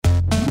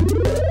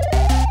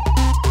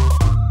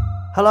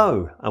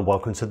Hello and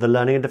welcome to the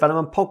Learning and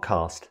Development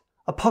Podcast,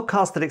 a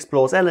podcast that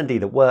explores L&D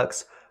that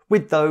works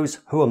with those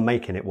who are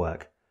making it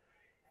work.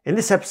 In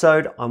this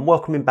episode, I'm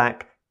welcoming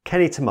back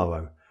Kenny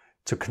Temowo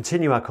to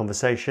continue our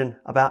conversation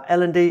about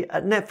L&D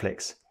at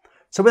Netflix.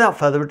 So without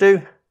further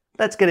ado,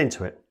 let's get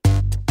into it.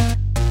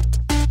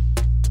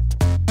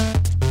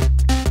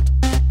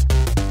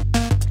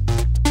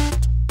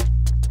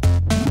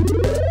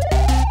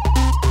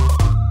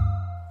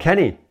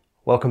 Kenny,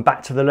 welcome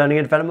back to the Learning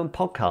and Development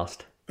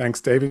Podcast.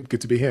 Thanks, David.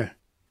 Good to be here.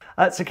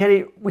 So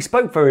Kenny, we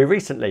spoke very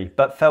recently,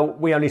 but felt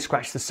we only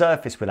scratched the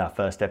surface with our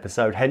first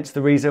episode, hence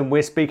the reason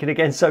we're speaking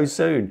again so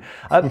soon.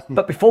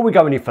 But before we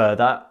go any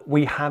further,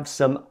 we have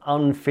some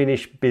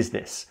unfinished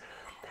business.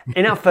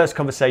 In our first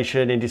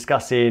conversation in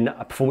discussing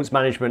performance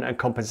management and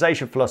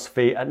compensation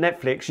philosophy at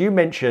Netflix, you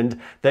mentioned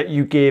that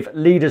you give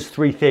leaders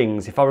three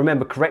things, if I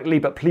remember correctly,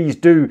 but please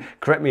do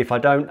correct me if I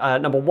don't.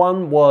 Number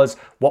one was,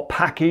 what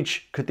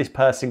package could this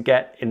person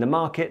get in the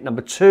market?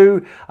 Number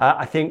two,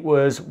 I think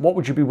was, what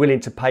would you be willing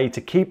to pay to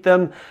keep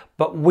them?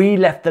 But we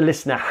left the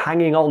listener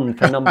hanging on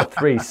for number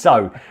three.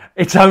 So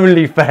it's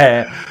only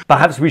fair.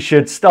 Perhaps we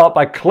should start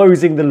by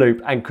closing the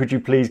loop. And could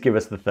you please give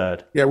us the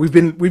third? Yeah, we've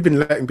been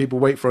letting people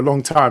wait for a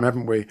long time,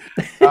 haven't we?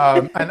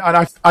 And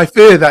I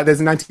fear that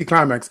there's an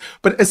anticlimax.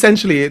 But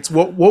essentially, it's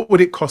what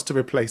would it cost to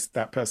replace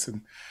that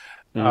person?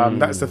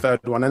 That's the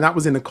third one. And that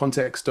was in the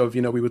context of,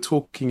 we were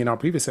talking in our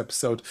previous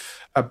episode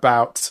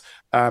about,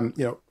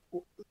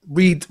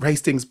 read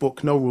Hastings'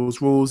 book, No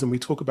Rules, Rules, and we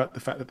talk about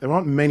the fact that there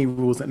aren't many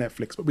rules at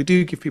Netflix, but we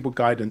do give people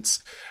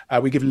guidance.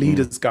 We give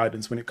leaders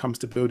guidance when it comes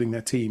to building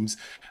their teams.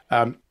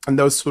 And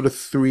those sort of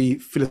three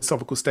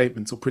philosophical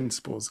statements or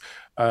principles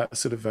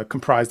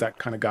comprise that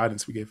kind of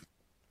guidance we give.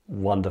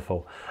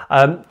 Wonderful.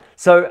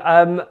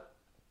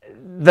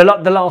 The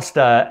last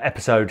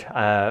episode,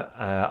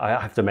 I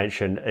have to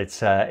mention,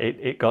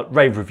 it got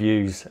rave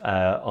reviews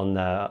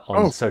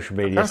on social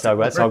media.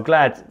 So I'm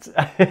glad.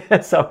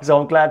 So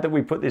I'm glad that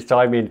we put this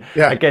time in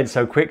again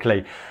so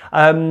quickly.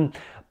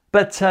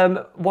 But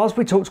whilst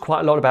we talked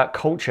quite a lot about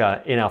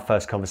culture in our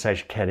first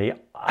conversation, Kenny,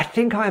 I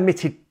think I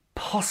omitted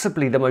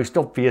possibly the most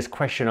obvious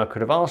question I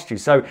could have asked you.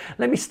 So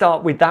let me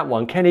start with that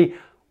one, Kenny.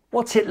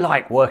 What's it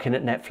like working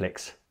at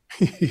Netflix?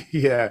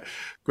 Yeah,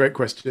 great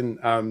question,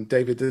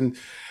 David. And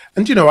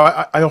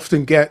I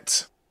often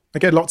get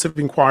lots of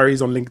inquiries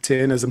on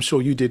LinkedIn, as I'm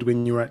sure you did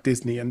when you were at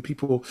Disney. And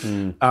people,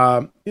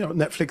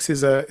 Netflix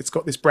it's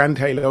got this brand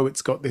halo.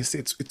 It's got this.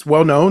 It's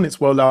well known. It's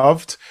well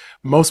loved.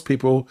 Most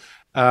people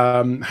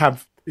are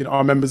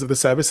members of the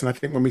service. And I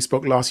think when we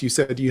spoke last, you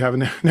said you have a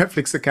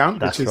Netflix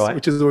account,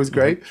 which is always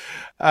great.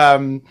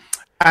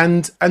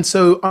 And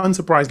so,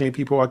 unsurprisingly,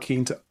 people are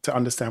keen to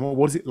understand, well,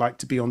 what is it like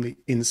to be on the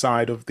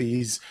inside of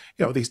these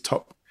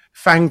top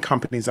FANG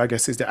companies, I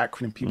guess is the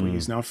acronym people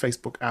use now: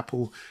 Facebook,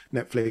 Apple,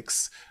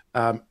 Netflix,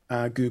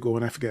 Google,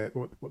 and I forget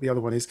what the other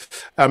one is.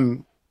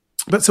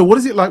 But so, what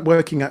is it like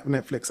working at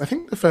Netflix? I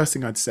think the first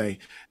thing I'd say,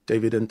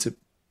 David, and to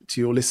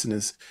your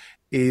listeners,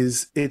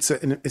 is it's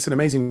an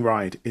amazing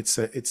ride. It's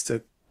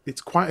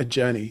quite a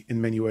journey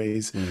in many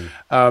ways.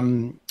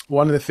 One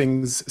of the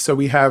things,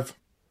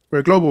 we're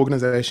a global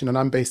organization, and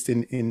I'm based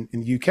in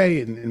the UK,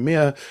 in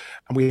EMEA,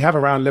 and we have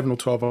around 11 or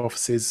 12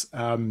 offices.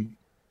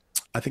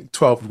 I think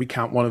 12 if we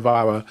count one of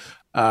our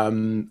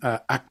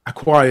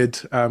acquired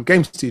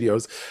game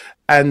studios.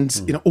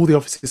 And, all the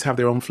offices have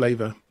their own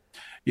flavor,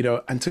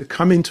 and to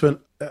come into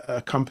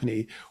a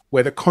company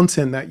where the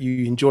content that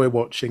you enjoy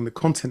watching, the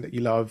content that you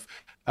love,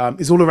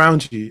 is all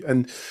around you.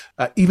 And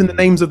even the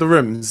names of the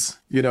rooms,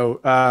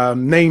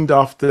 named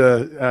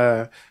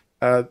after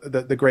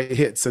the great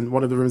hits. And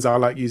one of the rooms I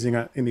like using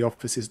in the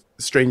office is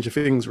the Stranger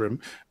Things room.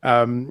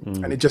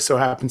 And it just so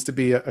happens to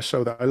be a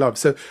show that I love.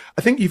 So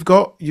I think you've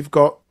got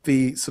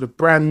the sort of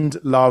brand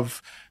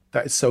love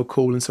that is so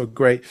cool and so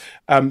great.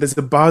 There's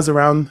the buzz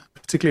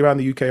particularly around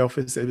the UK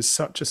office. There was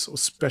such a sort of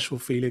special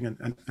feeling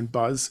and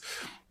buzz.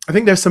 I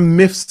think there's some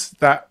myths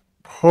that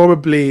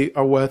probably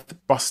are worth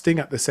busting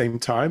at the same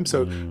time.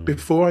 So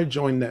before I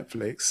joined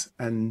Netflix,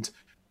 and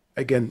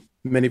again,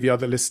 many of your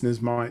other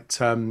listeners might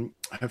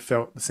have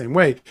felt the same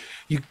way.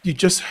 You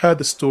just heard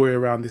the story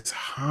around this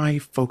high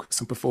focus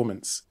on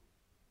performance,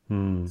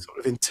 sort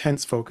of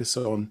intense focus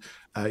on,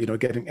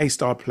 getting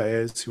A-star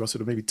players who are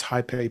sort of maybe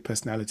type A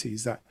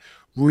personalities that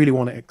really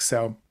want to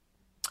excel.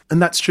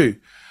 And that's true.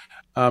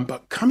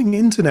 But coming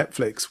into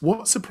Netflix,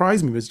 what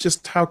surprised me was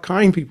just how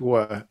kind people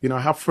were,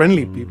 how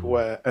friendly people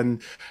were,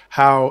 and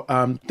how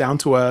down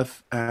to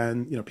earth,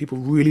 and, people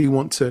really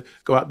want to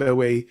go out their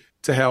way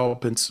to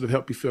help and sort of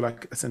help you feel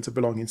like a sense of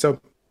belonging. So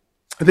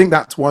I think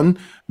that's one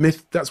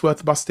myth that's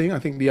worth busting. I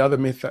think the other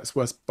myth that's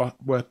worth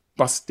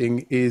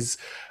busting is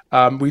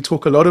we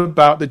talk a lot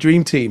about the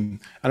dream team.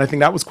 And I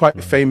think that was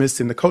quite famous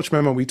in the Coach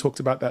Memo. We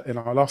talked about that in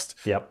our last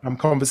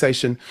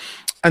conversation.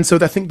 And so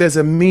I think there's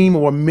a meme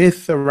or a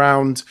myth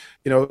around,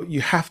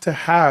 you have to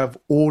have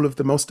all of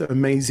the most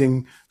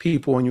amazing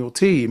people on your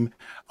team.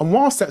 And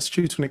whilst that's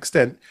true to an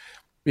extent,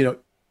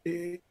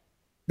 there's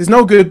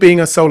no good being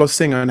a solo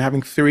singer and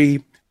having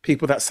three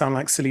people that sound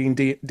like Celine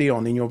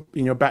Dion in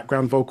your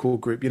background vocal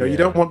group. You Yeah.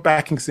 don't want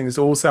backing singers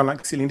to all sound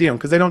like Celine Dion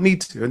because they don't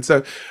need to. And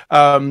so,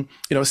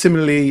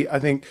 similarly, I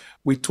think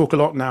we talk a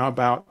lot now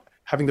about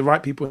having the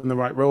right people in the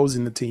right roles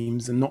in the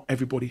teams, and not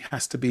everybody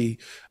has to be,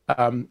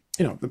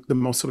 the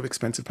most sort of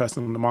expensive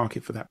person on the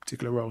market for that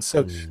particular role.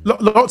 So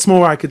lots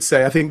more I could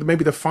say. I think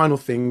maybe the final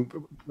thing,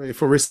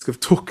 for risk of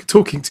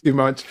talking too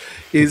much,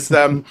 is,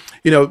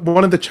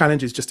 one of the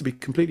challenges, just to be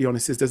completely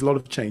honest, is there's a lot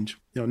of change.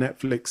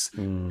 Netflix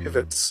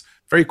pivots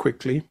very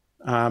quickly.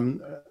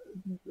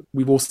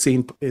 We've all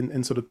seen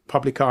in sort of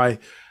public eye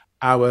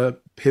our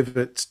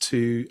pivot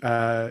to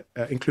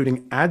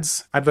including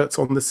adverts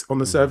on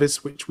the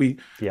service, which we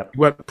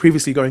weren't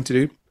previously going to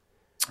do.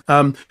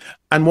 And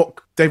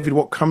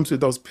what comes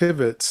with those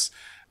pivots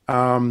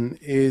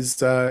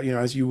is,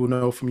 as you will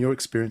know from your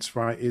experience,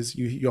 right, is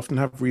you often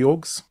have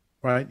reorgs,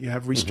 right? You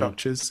have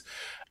restructures.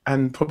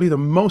 And probably the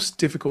most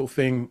difficult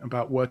thing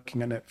about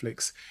working at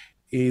Netflix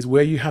is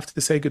where you have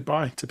to say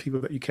goodbye to people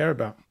that you care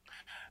about.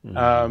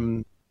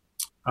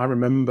 I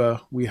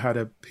remember we had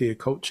a peer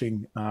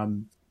coaching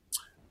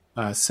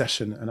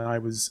session, and I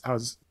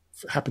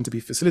happened to be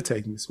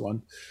facilitating this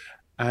one,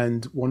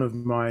 and one of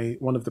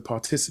the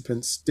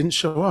participants didn't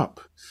show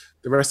up.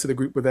 The rest of the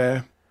group were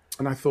there,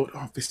 and I thought,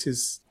 oh, this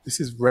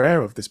is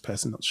rare of this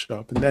person not to show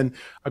up. And then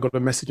I got a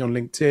message on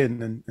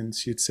LinkedIn, and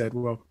she had said,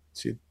 well,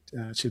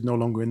 she's no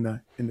longer in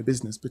the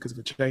business because of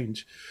a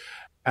change.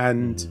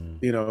 And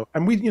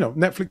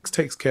Netflix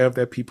takes care of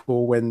their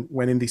people when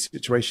in these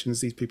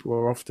situations. These people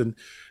are often,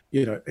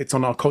 it's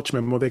on our culture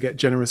memo, they get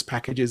generous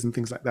packages and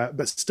things like that,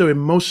 but still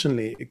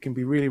emotionally it can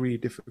be really, really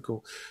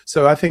difficult.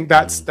 So I think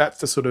that's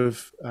the sort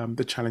of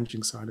the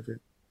challenging side of it.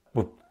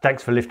 Well,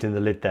 thanks for lifting the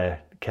lid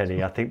there,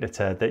 Kenny. I think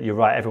that you're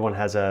right. Everyone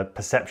has a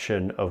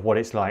perception of what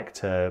it's like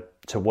to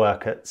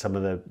work at some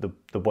of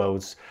the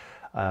world's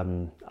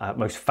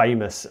most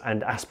famous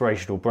and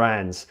aspirational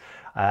brands,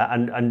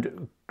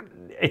 and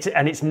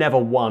it's never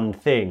one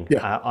thing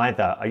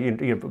either.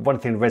 One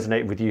thing that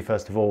resonated with you,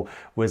 first of all,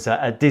 was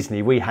at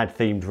Disney we had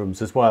themed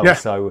rooms as well.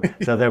 So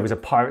there was a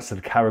Pirates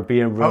of the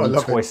Caribbean room,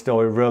 Toy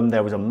Story room,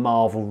 there was a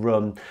Marvel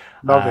room,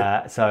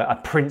 so a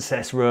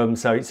princess room.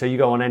 So you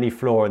go on any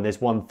floor and there's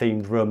one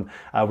themed room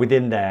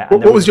within there.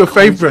 And what was your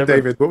favorite,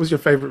 David? What was your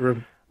favorite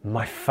room?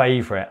 My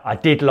favourite, I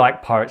did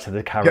like Pirates of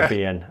the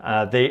Caribbean.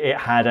 It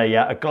had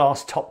a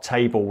glass top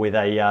table with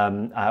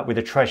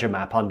a treasure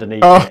map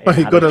underneath.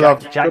 You gotta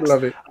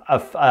love it.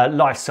 A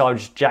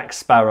life-size Jack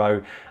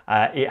Sparrow.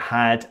 It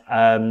had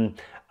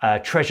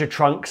treasure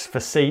trunks for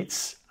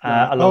seats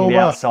along the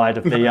outside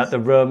of the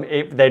room.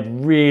 They'd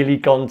really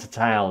gone to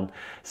town.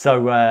 So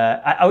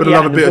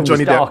love a bit of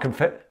Johnny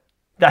Depp.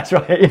 That's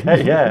right.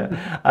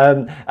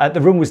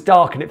 The room was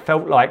dark and it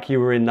felt like you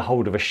were in the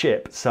hold of a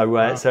ship. So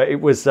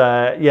it was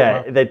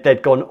they'd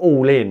gone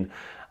all in.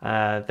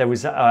 There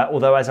was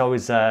although as I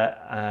was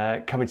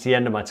coming to the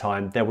end of my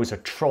time, there was a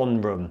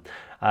Tron room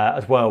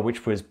as well,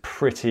 which was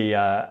pretty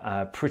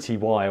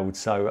wild.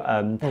 So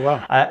and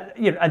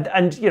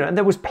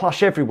there was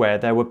plush everywhere.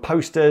 There were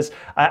posters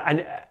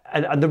and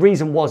the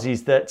reason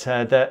is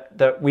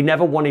that we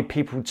never wanted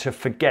people to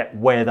forget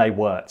where they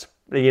worked.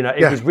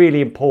 It was really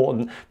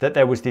important that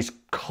there was this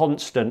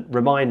constant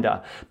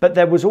reminder. But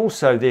there was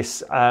also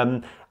this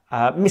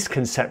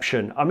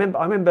misconception. I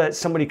remember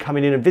somebody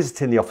coming in and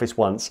visiting the office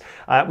once.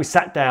 We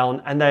sat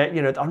down and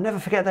I'll never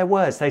forget their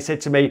words. They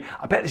said to me,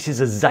 "I bet this is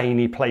a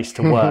zany place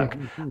to work."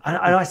 and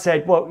I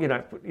said, "Well,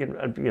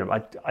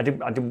 I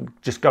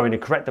didn't just go in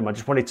and correct them. I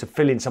just wanted to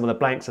fill in some of the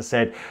blanks." I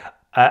said,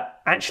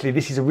 actually,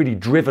 this is a really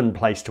driven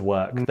place to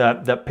work,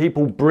 that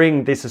people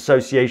bring this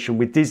association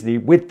with Disney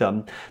with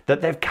them,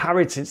 that they've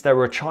carried since they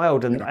were a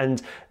child,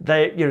 and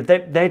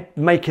they're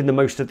making the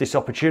most of this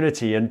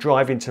opportunity and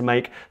driving to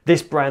make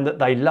this brand that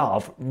they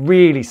love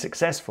really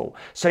successful.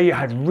 So you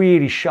had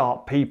really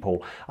sharp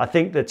people. I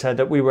think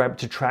that we were able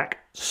to track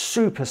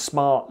super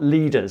smart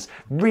leaders,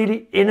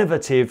 really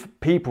innovative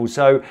people.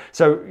 So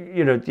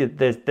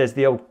there's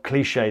the old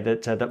cliche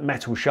that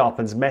metal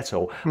sharpens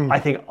metal. I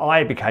think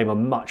I became a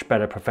much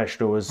better professional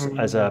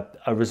as a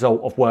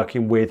result of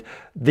working with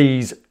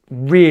these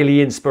really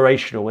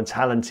inspirational and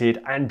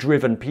talented and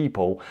driven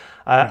people,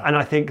 and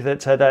I think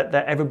that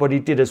everybody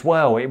did as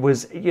well. It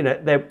was you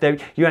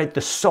had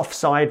the soft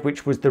side,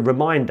 which was the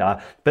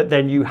reminder, but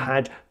then you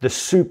had the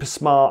super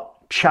smart,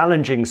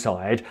 challenging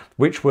side,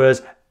 which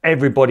was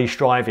everybody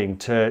striving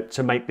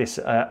to make this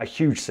a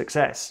huge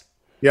success.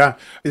 Yeah,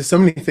 there's so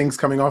many things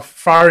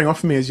firing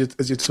off me as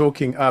you're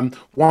talking.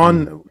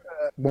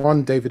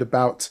 One, David,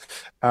 about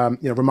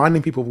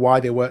reminding people of why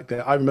they work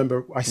there. I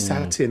remember I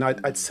sat in.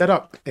 I'd set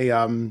up a.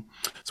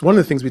 So one of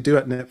the things we do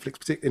at Netflix,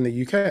 particularly in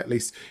the UK at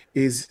least,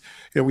 is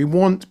we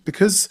want,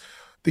 because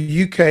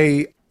the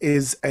UK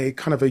is a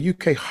kind of a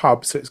UK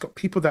hub, so it's got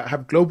people that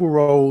have global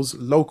roles,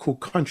 local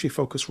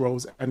country-focused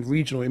roles, and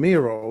regional EMEA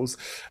roles.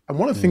 And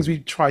one of the things we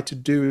try to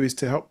do is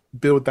to help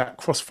build that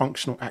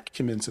cross-functional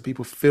acumen, so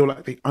people feel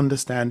like they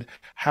understand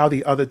how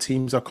the other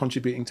teams are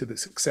contributing to the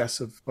success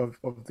of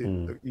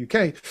the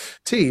UK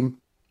team.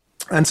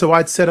 And so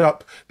I'd set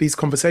up these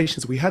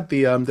conversations. We had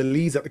the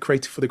leads at the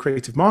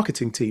creative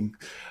marketing team.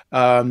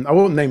 I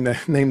won't name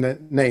their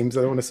names.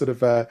 I don't want to sort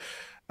of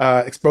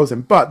expose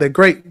them, but they're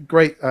great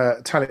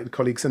talented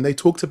colleagues. And they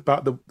talked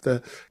about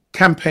the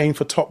campaign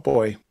for Top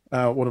Boy,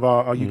 one of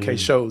our UK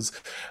shows,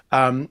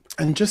 and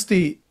just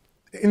the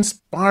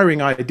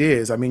inspiring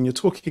ideas. I mean, you're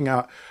talking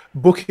about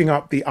booking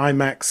up the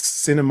IMAX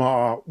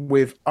cinema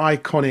with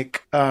iconic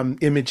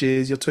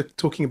images. You're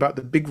talking about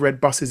the big red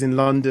buses in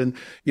London,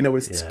 you know,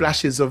 with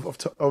splashes of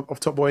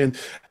Top Boy,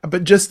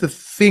 but just the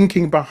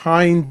thinking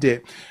behind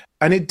it.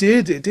 And it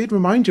did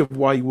remind you of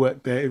why you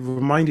worked there. It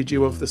reminded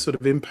you of the sort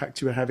of impact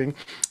you were having.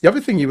 The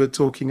other thing you were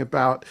talking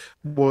about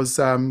was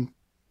around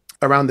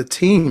the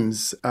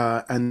teams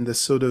and the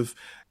sort of,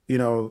 you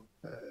know,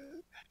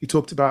 you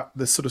talked about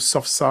the sort of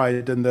soft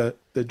side and the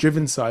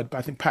driven side, but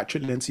I think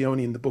Patrick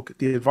Lencioni in the book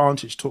The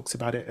Advantage talks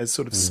about it as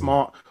sort of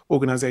smart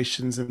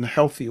organizations and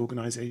healthy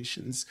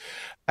organizations.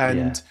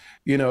 And,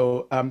 you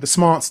know, the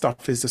smart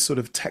stuff is the sort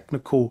of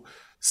technical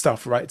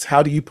stuff, right? It's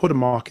how do you put a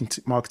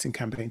marketing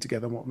campaign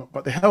together and whatnot.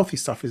 But the healthy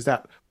stuff is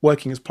that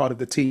working as part of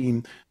the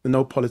team, the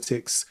no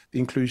politics, the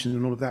inclusion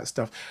and all of that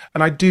stuff.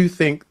 And I do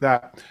think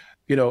that,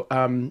 you know,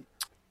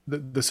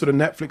 the sort of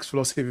Netflix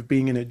philosophy of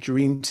being in a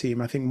dream team,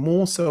 I think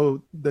more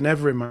so than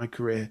ever in my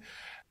career,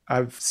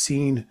 I've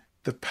seen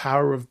the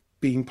power of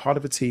being part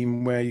of a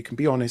team where you can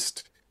be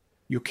honest,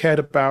 you're cared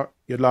about,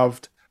 you're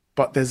loved,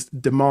 but there's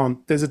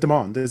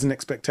an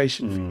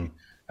expectation for you.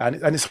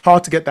 And it's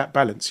hard to get that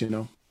balance, you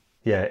know.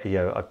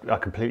 Yeah, I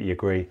completely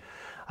agree.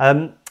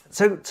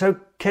 So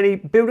Kenny,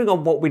 building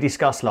on what we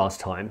discussed last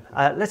time,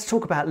 let's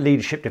talk about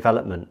leadership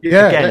development.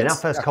 Again, in our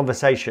first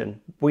conversation,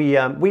 we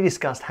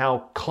discussed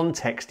how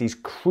context is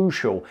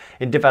crucial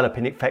in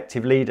developing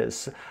effective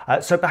leaders.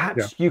 So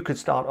perhaps you could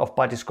start off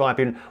by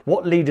describing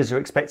what leaders are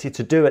expected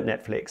to do at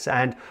Netflix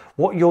and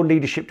what your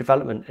leadership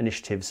development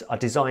initiatives are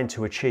designed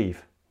to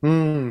achieve.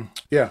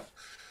 Yeah,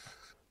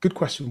 good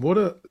question. What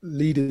are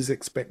leaders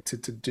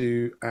expected to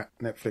do at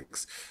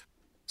Netflix?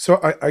 So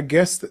I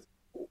guess that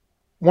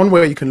one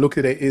way you can look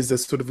at it is the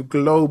sort of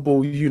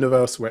global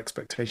universal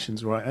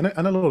expectations, right? And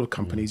a lot of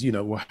companies, you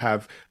know, will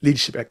have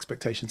leadership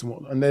expectations and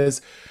whatnot. And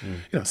there's,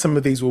 you know, some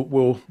of these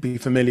will be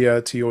familiar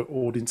to your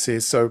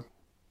audiences. So,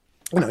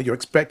 you know, you're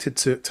expected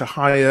to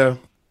hire,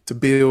 to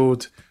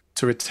build,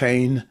 to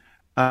retain,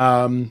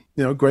 you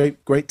know,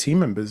 great team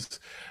members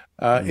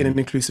in an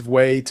inclusive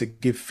way, to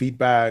give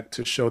feedback,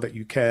 to show that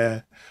you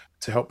care,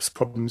 to help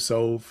problem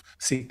solve,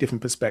 seek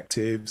different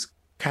perspectives,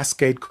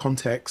 cascade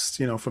context,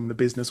 you know, from the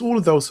business, all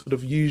of those sort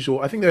of usual,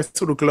 I think they're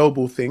sort of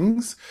global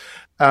things.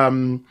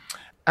 And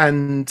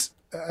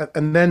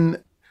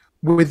then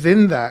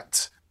within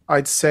that,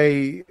 I'd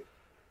say,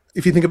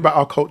 if you think about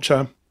our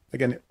culture,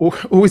 again, it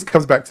always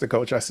comes back to the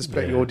culture. I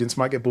suspect your audience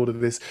might get bored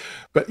of this,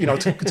 but, you know,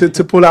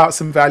 to pull out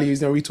some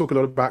values, you know, we talk a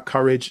lot about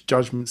courage,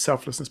 judgment,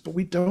 selflessness, but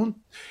we don't,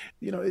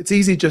 you know, it's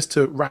easy just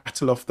to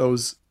rattle off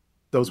those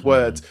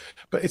words,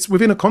 but it's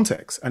within a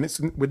context, and it's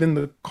within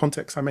the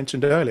context I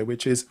mentioned earlier,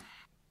 which is,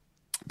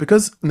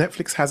 because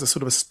Netflix has a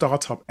sort of a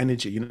startup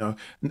energy, you know,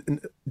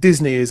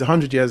 Disney is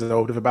 100 years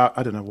old of about,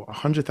 I don't know,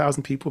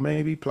 100,000 people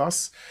maybe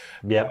plus.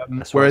 Yeah.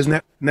 Whereas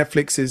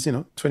Netflix is, you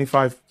know,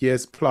 25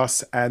 years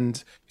plus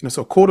and, you know,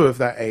 so a quarter of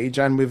that age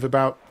and with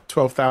about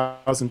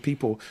 12,000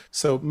 people.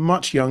 So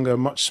much younger,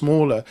 much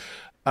smaller,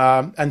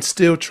 and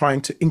still trying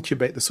to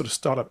incubate the sort of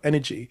startup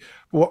energy.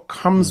 What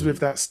comes with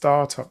that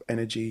startup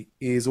energy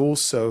is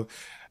also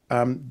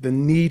the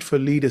need for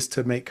leaders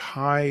to make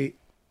high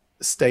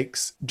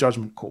stakes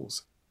judgment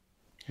calls.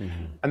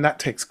 And that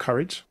takes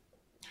courage.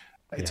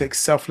 It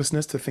takes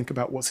selflessness to think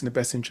about what's in the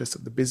best interest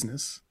of the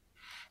business.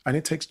 And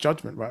it takes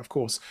judgment, right? Of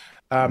course.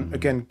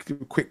 Again,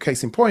 quick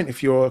case in point,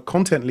 if you're a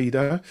content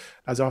leader,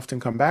 as I often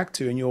come back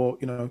to, and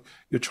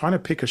you're trying to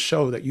pick a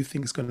show that you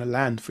think is going to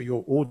land for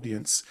your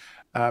audience,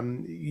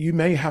 you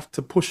may have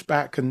to push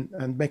back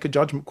and make a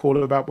judgment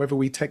call about whether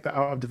we take that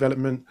out of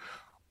development,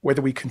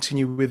 whether we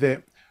continue with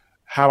it,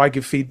 how I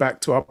give feedback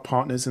to our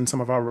partners and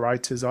some of our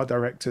writers, our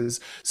directors.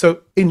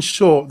 So in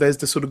short, there's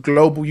the sort of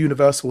global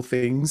universal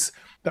things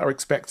that are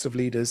expected of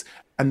leaders.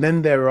 And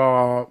then there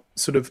are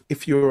sort of,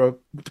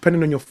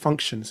 depending on your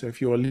function, so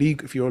if you're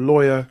a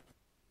lawyer,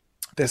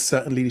 there's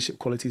certain leadership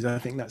qualities I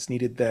think that's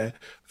needed there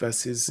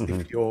versus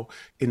if you're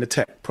in the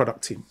tech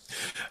product team.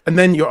 And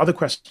then your other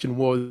question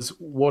was,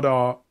 what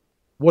are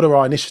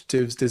our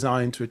initiatives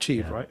designed to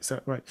achieve, right? Is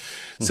that right?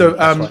 So,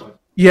 right.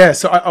 Yeah,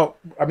 so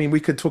I mean, we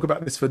could talk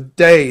about this for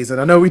days, and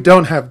I know we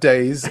don't have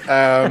days,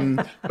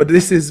 but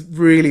this is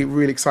really,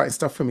 really exciting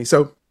stuff for me.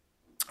 So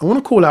I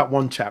want to call out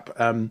one chap.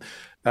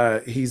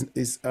 He's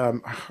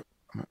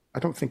I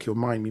don't think he'll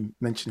mind me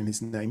mentioning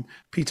his name.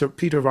 Peter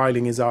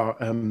Reiling is our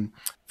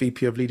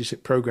VP of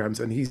Leadership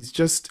Programs, and he's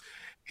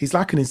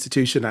like an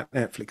institution at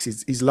Netflix.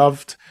 He's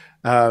loved,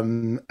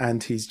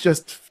 and he's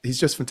just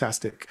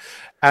fantastic.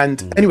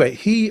 And anyway,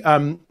 he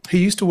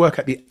used to work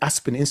at the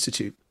Aspen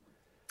Institute.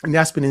 And the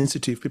Aspen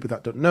Institute, for people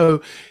that don't know,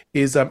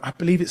 is I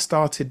believe it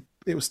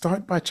was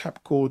started by a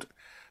chap called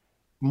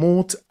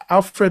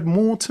Alfred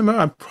Mortimer.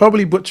 I'm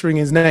probably butchering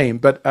his name,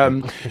 but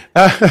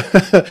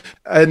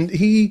and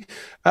he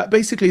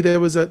basically there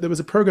was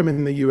a program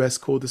in the US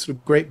called the sort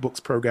of Great Books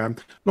program.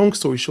 Long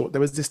story short,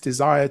 there was this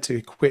desire to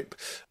equip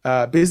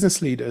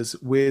business leaders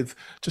with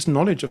just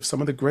knowledge of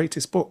some of the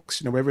greatest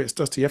books. Whether it's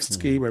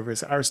Dostoevsky, whether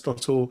it's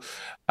Aristotle,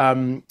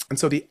 and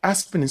so the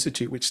Aspen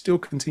Institute, which still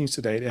continues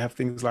today, they have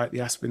things like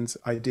the Aspen's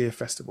Idea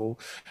Festival.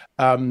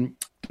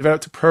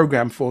 Developed a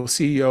program for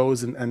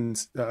CEOs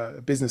and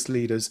business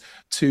leaders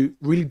to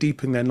really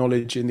deepen their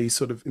knowledge in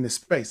this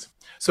space.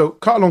 So,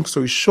 cut a long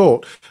story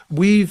short,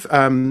 we've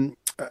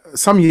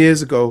some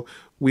years ago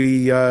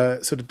we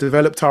sort of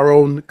developed our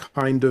own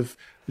kind of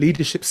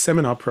leadership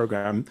seminar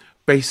program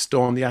based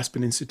on the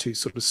Aspen Institute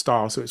sort of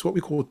style. So it's what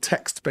we call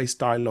text-based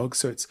dialogue.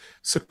 So it's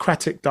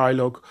Socratic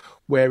dialogue,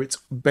 where it's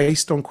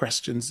based on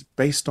questions,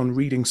 based on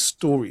reading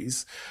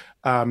stories.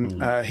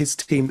 His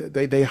team,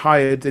 they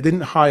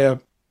didn't hire.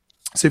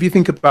 So if you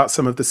think about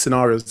some of the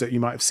scenarios that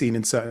you might have seen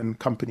in certain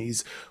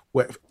companies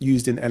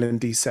used in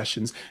L&D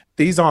sessions,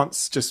 these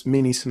aren't just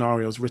mini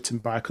scenarios written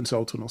by a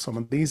consultant or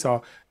someone. These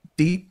are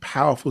deep,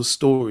 powerful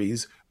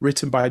stories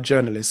written by a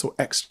journalist or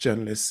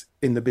ex-journalist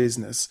in the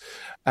business.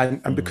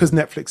 And because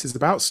Netflix is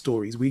about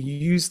stories, we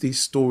use these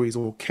stories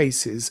or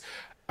cases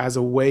as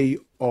a way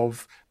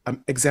of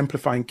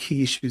exemplifying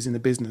key issues in the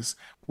business.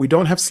 We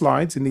don't have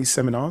slides in these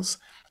seminars.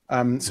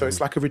 So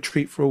it's like a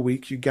retreat for a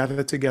week. You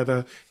gather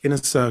together in a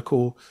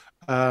circle,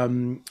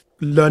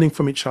 learning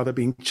from each other,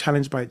 being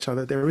challenged by each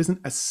other. There isn't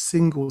a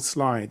single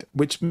slide,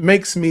 which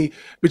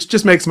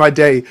just makes my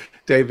day,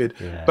 David.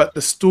 Yeah. But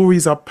the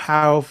stories are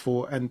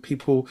powerful, and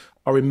people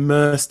are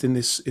immersed in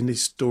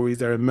these stories.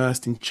 They're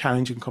immersed in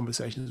challenging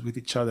conversations with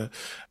each other.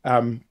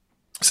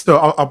 So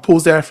I'll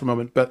pause there for a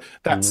moment, but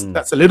that's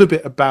a little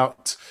bit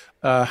about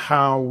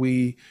how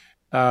we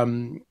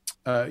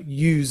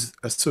use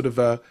a sort of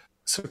a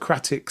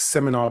Socratic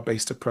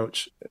seminar-based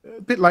approach,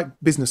 a bit like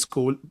business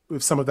school,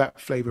 with some of that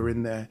flavor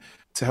in there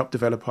to help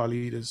develop our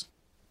leaders.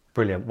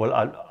 Brilliant. Well,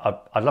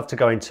 I'd love to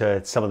go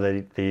into some of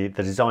the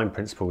design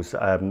principles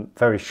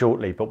very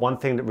shortly, but one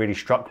thing that really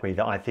struck me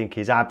that I think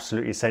is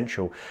absolutely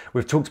essential,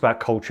 we've talked about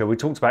culture, we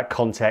talked about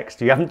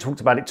context. You haven't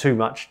talked about it too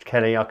much,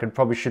 Kelly, I can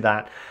promise you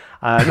that.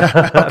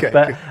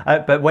 Okay.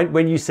 But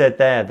when you said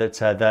there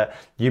that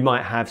you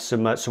might have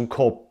some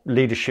core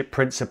leadership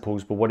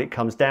principles, but what it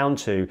comes down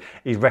to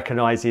is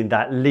recognizing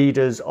that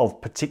leaders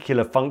of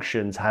particular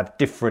functions have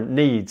different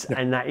needs,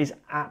 and that is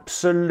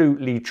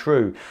absolutely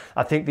true.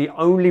 I think the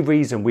only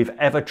reason we've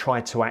ever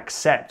tried to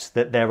accept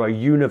that there are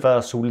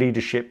universal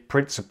leadership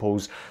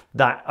principles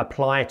that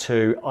apply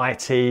to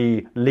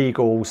IT,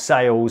 legal,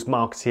 sales,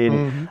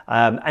 marketing,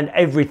 and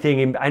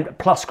everything, and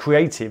plus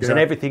creatives and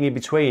everything in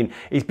between,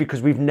 is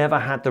because we've never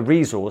had the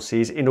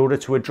resources in order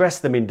to address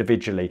them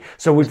individually.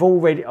 So we've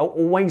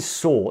always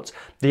sought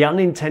the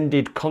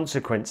unintended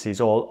consequences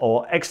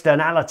or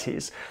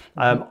externalities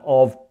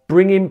of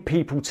bringing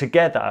people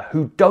together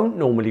who don't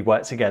normally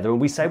work together, and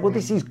we say, well,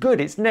 this is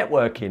good, it's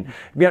networking.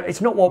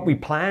 It's not what we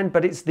planned,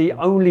 but it's the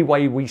only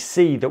way we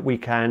see that we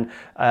can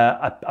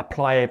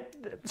apply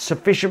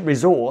sufficient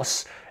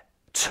resource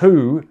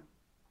to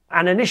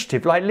an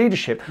initiative like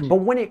leadership. But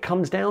when it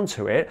comes down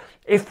to it,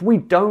 if we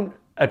don't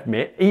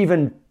admit,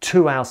 even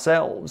to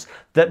ourselves,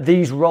 that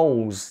these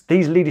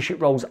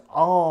leadership roles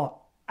are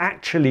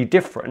actually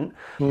different,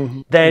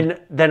 then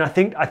I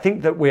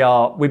think that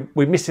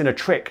we're missing a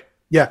trick.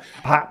 Yeah,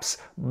 perhaps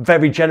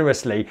very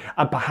generously,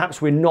 and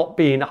perhaps we're not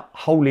being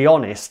wholly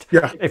honest.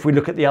 Yeah. If we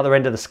look at the other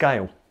end of the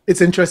scale, it's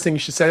interesting you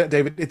should say that,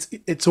 David.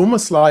 It's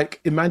almost like,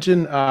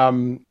 imagine.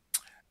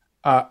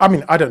 I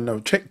mean, I don't know.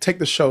 Take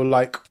the show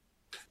like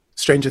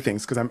Stranger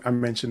Things, because I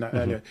mentioned that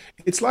earlier.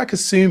 It's like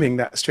assuming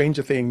that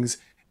Stranger Things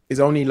is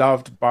only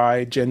loved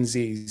by Gen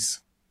Zs,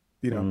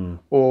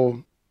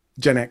 or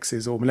Gen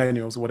X's or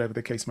millennials or whatever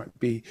the case might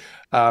be,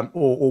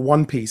 or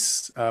One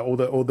Piece, or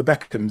the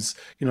Beckhams,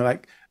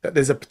 like that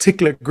there's a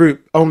particular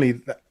group only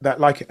that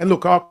like it. And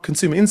look, our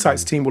consumer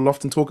insights team will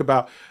often talk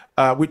about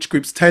which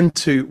groups tend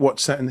to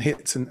watch certain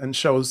hits and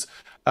shows,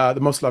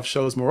 the most loved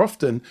shows more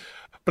often.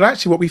 But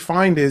actually what we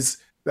find is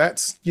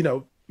that's,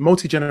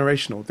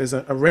 multi-generational. There's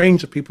a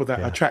range of people that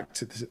are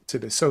attracted to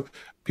this. So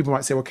people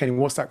might say, well, Kenny,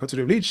 what's that got to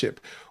do with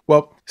leadership?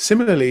 Well,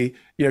 similarly,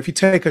 if you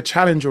take a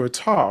challenge or a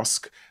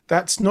task,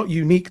 that's not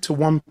unique to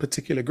one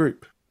particular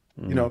group.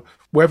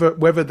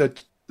 Whether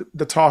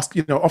the task,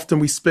 often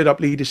we split up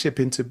leadership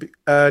into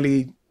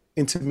early,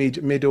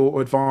 intermediate, middle,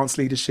 or advanced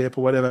leadership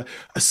or whatever,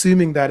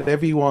 assuming that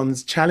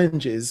everyone's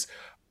challenges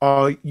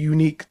are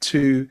unique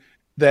to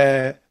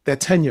their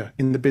tenure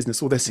in the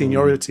business or their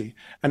seniority,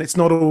 and it's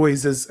not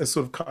always as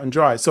sort of cut and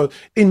dry. So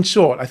in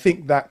short, I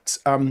think that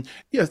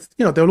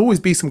there'll always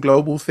be some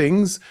global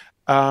things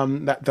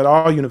that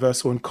are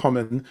universal and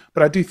common,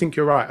 but I do think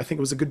you're right. I think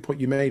it was a good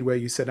point you made where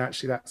you said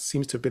actually that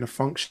seems to have been a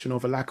function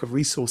of a lack of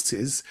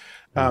resources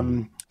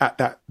at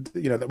that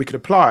that we could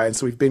apply, and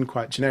so we've been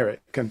quite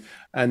generic,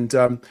 and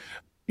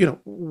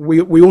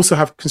we also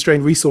have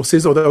constrained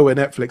resources, although we're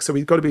Netflix, so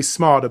we've got to be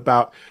smart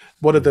about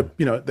what are the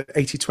the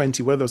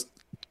 80-20, what are those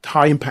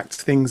high impact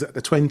things at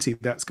the 20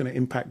 that's going to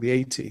impact the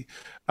 80.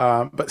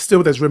 But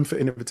still, there's room for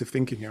innovative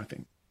thinking here, I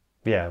think.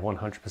 Yeah,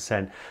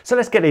 100%. So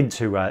let's get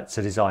into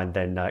to design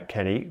then,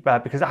 Kenny,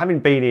 because having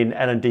been in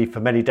L&D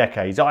for many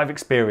decades, I've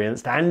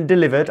experienced and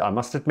delivered, I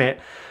must admit,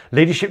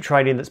 leadership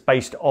training that's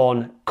based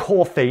on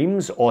core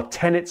themes or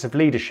tenets of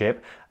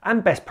leadership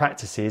and best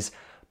practices,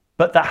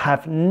 but that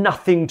have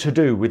nothing to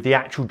do with the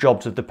actual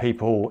jobs of the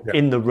people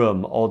in the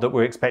room or that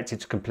we're expected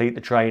to complete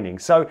the training.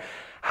 So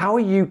how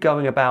are you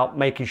going about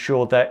making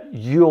sure that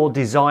you're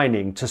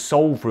designing to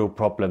solve real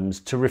problems,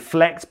 to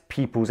reflect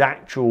people's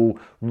actual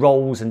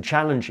roles and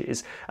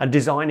challenges, and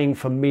designing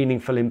for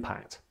meaningful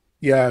impact?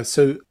 Yeah,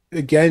 so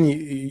again,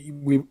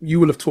 you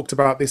will have talked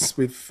about this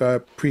with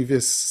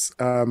previous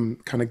kind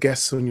of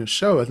guests on your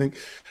show. I think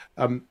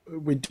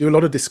we do a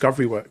lot of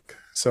discovery work.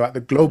 So at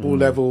the global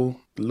level,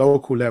 the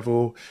local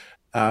level,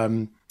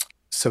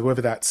 so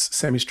whether that's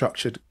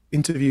semi-structured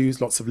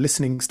interviews, lots of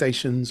listening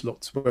stations,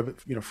 lots of,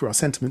 through our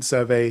sentiment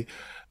survey,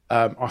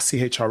 our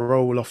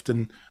CHRO will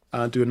often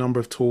do a number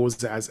of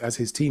tours as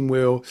his team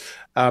will.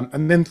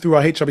 And then through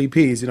our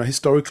HRBPs,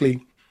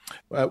 historically,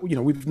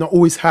 we've not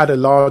always had a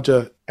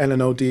larger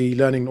L&OD,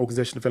 learning and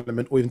organization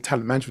development, or even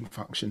talent management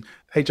function.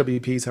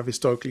 HRBPs have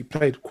historically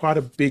played quite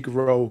a big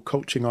role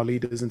coaching our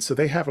leaders. And so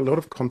they have a lot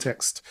of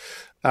context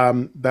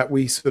that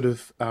we sort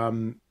of,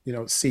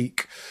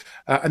 seek.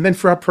 And then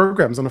for our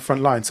programs on the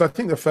front line. So I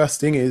think the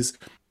first thing is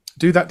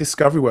do that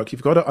discovery work.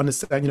 You've got to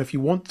understand, if you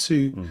want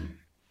to,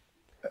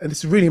 and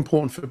this is really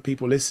important for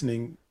people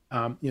listening,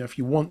 if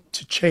you want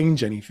to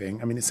change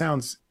anything, I mean, it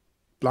sounds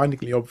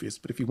blindingly obvious,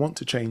 but if you want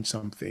to change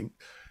something,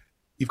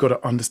 you've got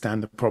to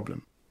understand the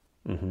problem.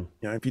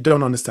 If you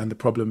don't understand the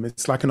problem,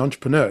 it's like an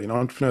entrepreneur, an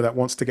entrepreneur that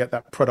wants to get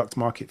that product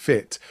market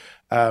fit,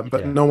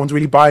 but no one's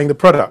really buying the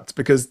product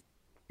because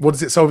what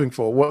is it solving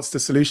for? What's the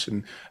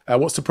solution?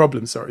 What's the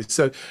problem? Sorry.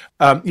 So,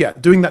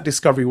 doing that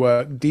discovery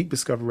work, deep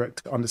discovery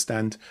work to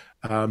understand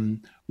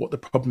what the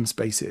problem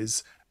space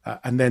is,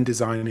 and then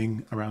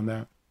designing around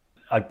that.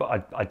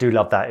 I do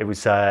love that. It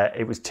was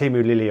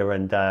Temowo Lilia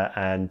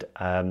and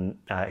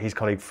his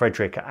colleague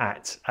Frederick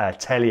at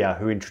Telia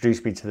who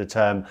introduced me to the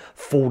term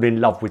 "fall in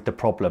love with the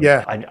problem."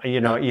 Yeah, and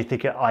you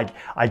think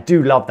I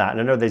do love that,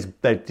 and I know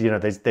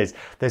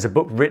there's a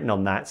book written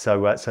on that,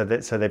 so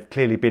they've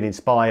clearly been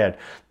inspired.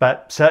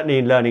 But certainly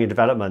in learning and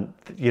development,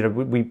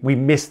 we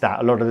miss that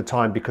a lot of the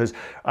time because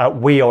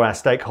we or our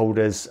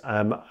stakeholders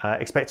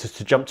expect us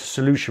to jump to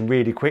solution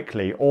really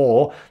quickly,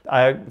 or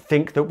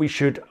think that we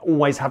should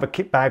always have a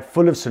kit bag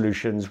full of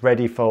solutions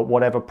ready for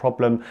whatever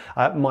problem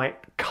might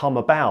come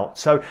about.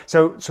 So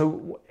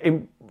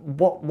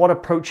what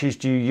approaches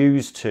do you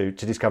use to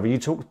discover? You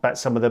talked about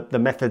some of the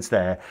methods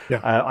there.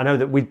 I know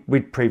that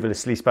we'd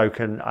previously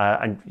spoken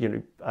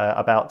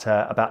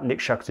about Nick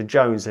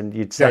Shackleton-Jones, and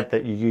you'd said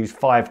that you use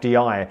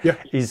 5DI.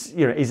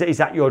 Is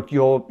that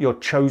your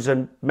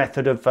chosen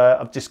method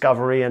of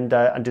discovery and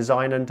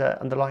design and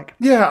the like?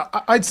 Yeah,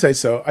 I'd say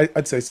so.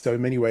 I'd say so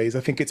in many ways.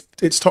 I think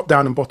it's top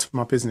down and bottom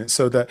up, isn't it?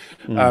 So that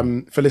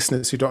for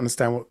listeners who don't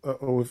understand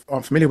or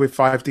aren't familiar with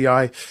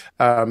 5DI,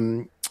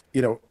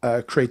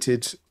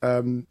 created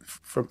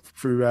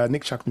through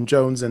Nick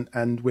Shackleton-Jones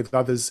and with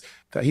others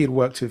that he had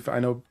worked with, I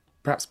know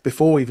perhaps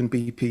before even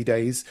BP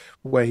days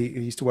where he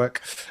used to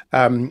work.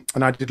 And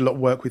I did a lot of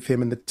work with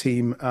him and the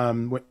team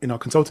in our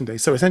consulting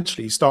days. So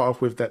essentially you start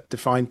off with that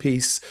defined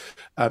piece,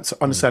 so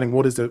understanding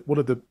what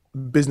are the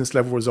business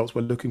level results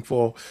we're looking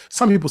for.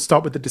 Some people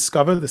start with the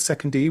discover, the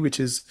second D, which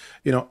is,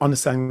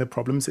 understanding the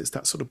problems. It's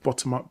that sort of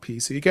bottom up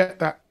piece. So you get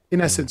that. In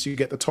essence, you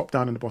get the top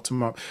down and the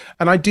bottom up.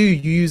 And I do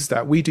use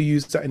that. We do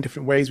use that in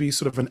different ways. We use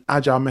sort of an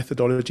agile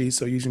methodology.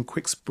 So using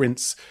quick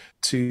sprints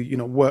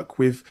to, work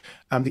with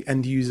the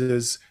end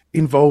users,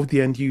 involve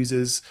the end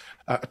users.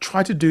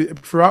 Try to do,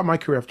 throughout my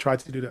career, I've tried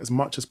to do that as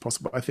much as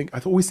possible. I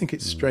always think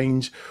it's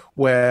strange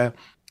where,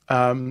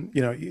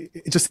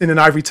 just in an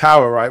ivory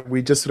tower, right?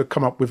 We just sort of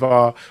come up with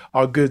our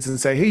goods and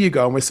say, here you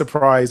go. And we're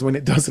surprised when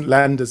it doesn't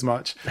land as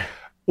much.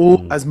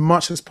 Or as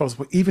much as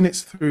possible, even if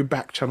it's through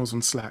back channels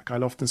on Slack,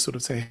 I'll often sort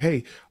of say,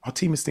 hey, our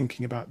team is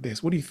thinking about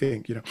this. What do you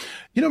think?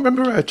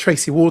 Remember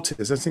Tracy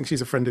Waters? I think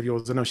she's a friend of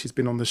yours. I know she's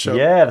been on the show.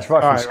 Yeah, that's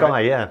right, from Sky,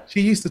 right? Yeah.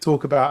 She used to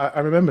talk about, I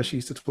remember she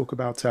used to talk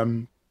about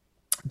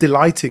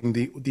delighting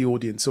the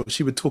audience. So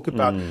she would talk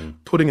about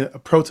putting a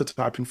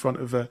prototype in front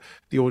of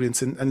the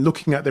audience and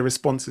looking at their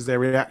responses, their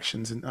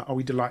reactions, and are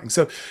we delighting?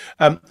 So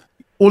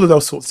all of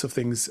those sorts of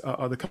things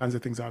are the kinds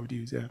of things I would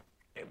use, yeah.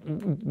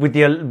 With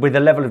the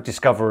level of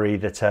discovery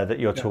that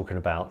you're talking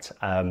about,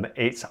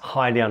 it's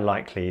highly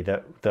unlikely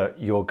that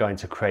you're going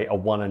to create a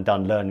one and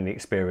done learning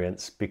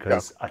experience,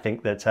 because I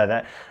think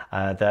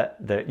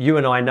that you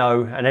and I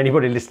know, and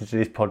anybody listening to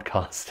this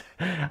podcast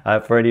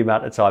for any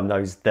amount of time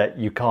knows that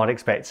you can't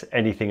expect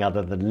anything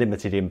other than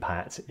limited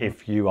impact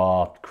if you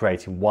are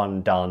creating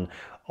one done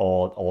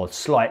or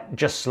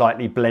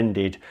slightly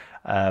blended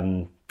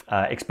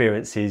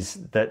experiences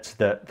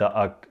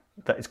that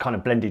is kind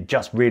of blended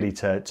just really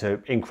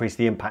to increase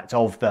the impact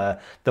of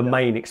the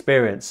main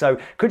experience. So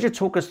could you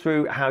talk us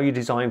through how you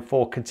design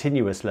for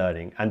continuous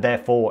learning and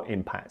therefore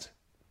impact?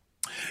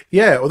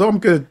 Yeah, although I'm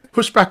going to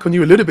push back on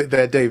you a little bit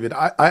there, David.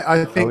 I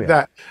Oh think yeah.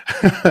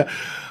 that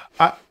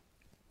I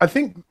I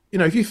think,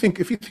 if you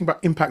think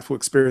about impactful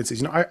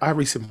experiences, I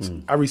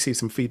received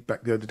some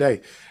feedback the other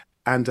day,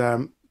 and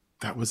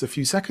that was a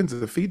few seconds of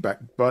the feedback,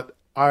 but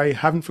I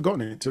haven't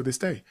forgotten it till this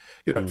day.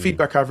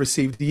 Feedback I've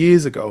received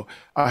years ago,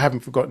 I haven't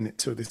forgotten it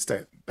till this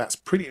day. That's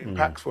pretty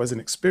impactful as an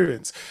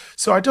experience.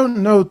 So I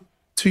don't know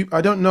to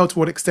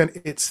what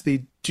extent it's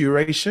the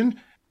duration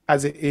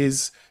as it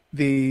is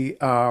the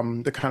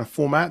kind of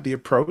format, the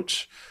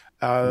approach,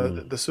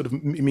 the sort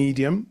of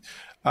medium.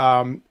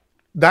 Um,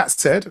 that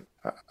said,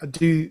 I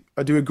do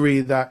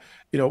agree that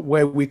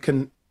where we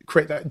can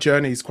create that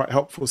journey is quite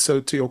helpful. So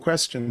to your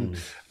question,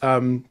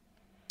 um,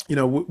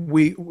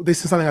 we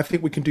this is something I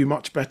think we can do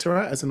much better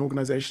at as an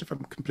organization, if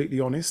I'm completely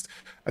honest.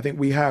 I think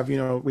we have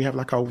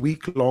like our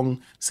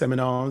week-long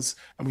seminars,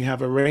 and we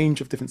have a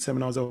range of different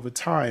seminars over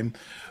time,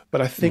 but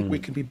I think we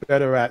can be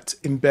better at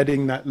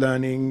embedding that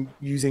learning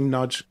using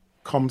nudge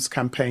comms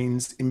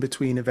campaigns in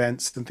between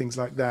events and things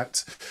like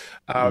that.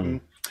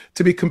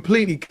 To be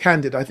completely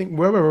candid, I think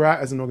where we're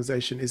at as an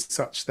organization is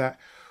such that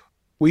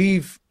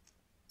we've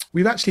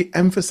we've actually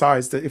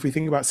emphasized that if we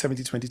think about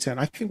 70-20-10,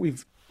 I think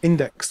we've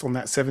indexed on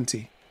that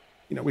 70,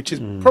 which is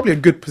probably a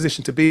good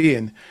position to be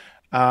in.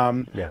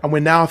 Yeah. And we're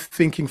now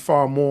thinking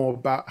far more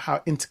about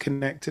how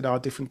interconnected our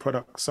different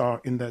products are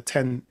in the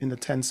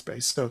 10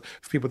 space. So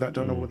for people that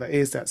don't know what that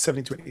is, that's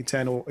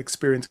 70-20-10, or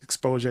experience,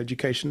 exposure,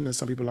 education, as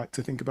some people like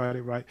to think about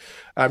it, right?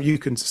 You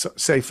can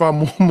say far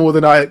more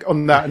than I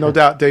on that, no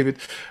doubt, David.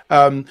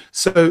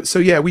 So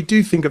yeah, we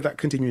do think of that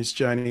continuous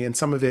journey, and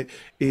some of it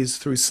is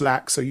through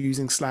Slack. So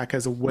using Slack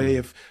as a way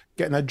of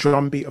getting that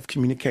drumbeat of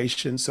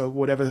communication. So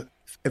whatever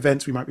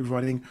events we might be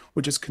running,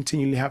 we'll just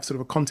continually have sort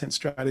of a content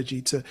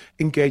strategy to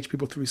engage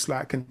people through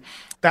Slack, and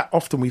that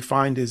often we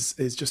find is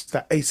just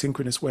that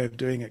asynchronous way of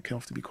doing it can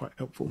often be quite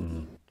helpful.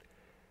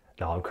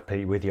 No, I'm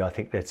completely with you. I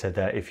think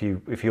that if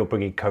you're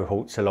bringing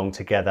cohorts along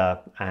together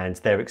and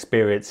they're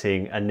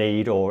experiencing a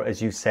need, or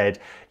as you said,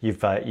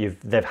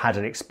 they've had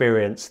an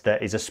experience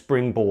that is a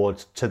springboard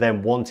to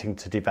them wanting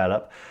to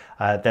develop,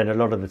 then a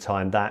lot of the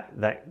time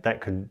that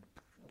can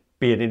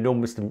be an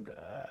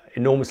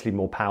enormously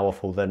more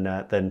powerful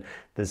than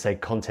say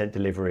content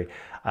delivery.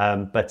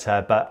 But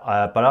I'm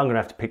going to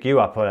have to pick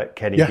you up,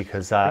 Kenny, Yeah.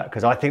 because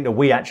I think that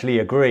we actually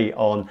agree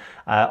on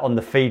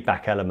the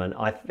feedback element.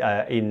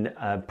 In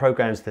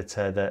programs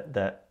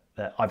that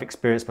I've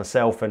experienced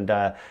myself and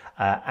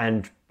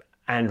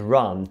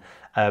run,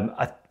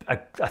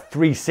 a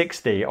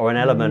 360 or an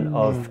element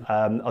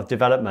of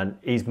development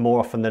is more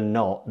often than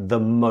not the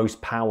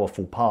most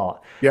powerful part.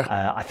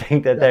 Yeah. I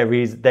think that there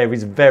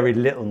is very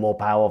little more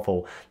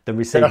powerful than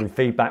receiving Yeah.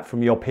 feedback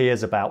from your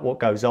peers about what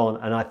goes on.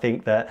 And I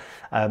think that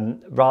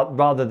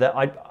rather that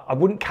I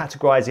wouldn't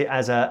categorize it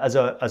as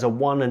a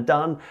one and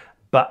done,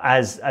 but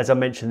as I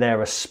mentioned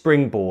there, a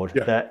springboard.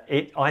 Yeah.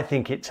 I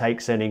think it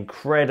takes an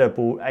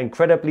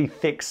incredibly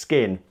thick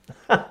skin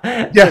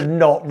Yeah. to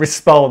not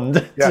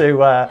respond Yeah.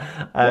 to a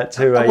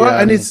Well,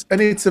 and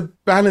it's a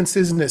balance,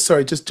 isn't it?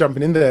 Sorry, just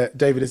jumping in there,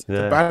 David. It's a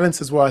Yeah. balance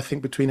as well, I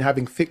think, between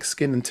having thick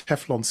skin and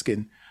Teflon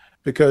skin,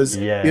 because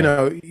Yeah.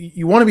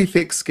 you want to be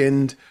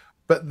thick-skinned,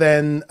 but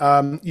then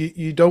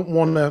you don't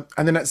want to,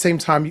 and then at the same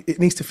time, it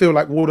needs to feel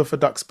like water for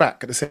ducks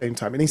back. At the same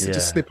time, it needs to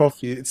just Yeah. slip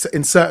off you. It's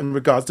in certain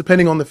regards,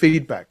 depending on the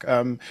feedback.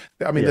 I mean,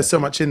 Yeah. there's so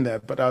much in there,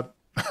 but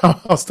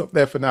I'll stop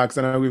there for now because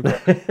I know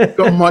we've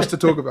got much to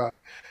talk about.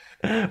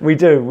 We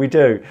do.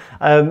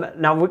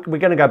 Now we're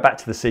going to go back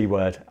to the C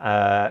word,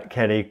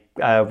 Kenny,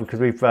 because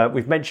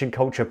we've mentioned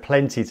culture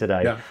plenty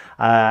today,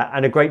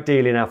 and a great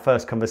deal in our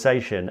first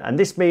conversation. And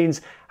this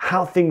means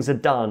how things are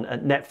done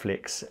at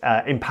Netflix,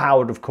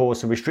 empowered, of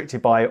course, and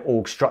restricted by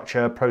org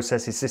structure,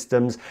 processes,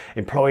 systems,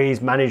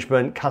 employees,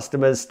 management,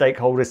 customers,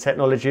 stakeholders,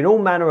 technology, and all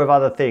manner of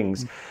other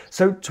things.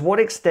 So, to what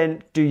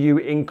extent do you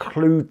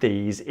include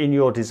these in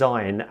your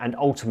design and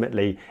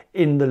ultimately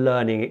in the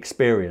learning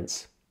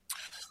experience?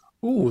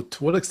 Oh,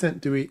 to what extent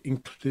do we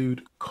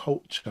include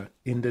culture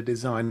in the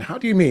design? How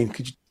do you mean?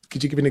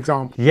 Could you give an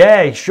example?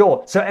 Yeah,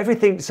 sure. So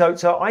everything. So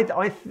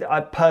I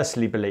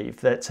personally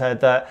believe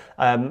that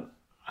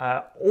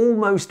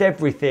almost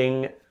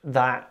everything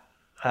that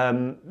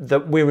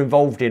we're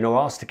involved in or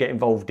asked to get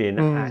involved in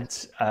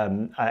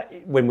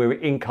when we're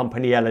in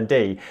company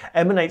L&D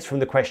emanates from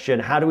the question,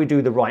 how do we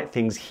do the right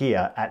things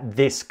here at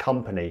this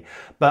company?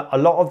 But a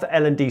lot of the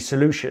L&D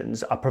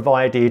solutions are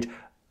provided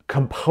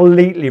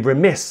completely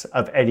remiss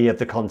of any of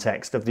the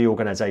context of the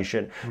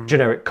organization.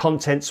 Generic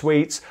content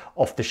suites,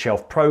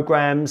 off-the-shelf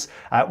programs.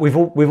 We've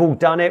all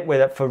done it,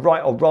 whether for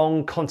right or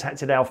wrong,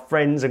 contacted our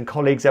friends and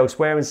colleagues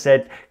elsewhere and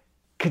said,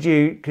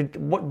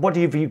 what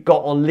have you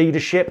got on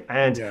leadership?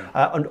 And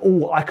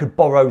I could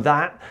borrow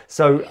that.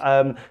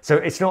 So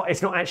it's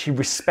not actually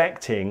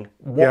respecting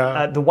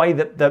what the way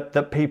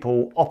that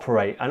people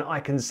operate. And I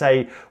can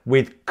say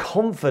with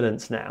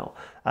confidence now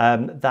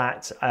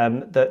that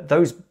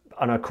those,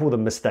 and I call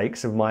them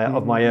mistakes of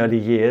my early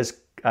years,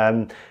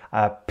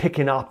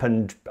 picking up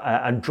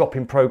and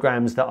dropping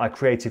programs that I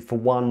created for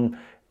one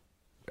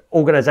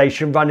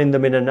organization, running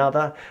them in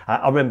another.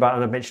 I remember,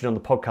 and I mentioned on the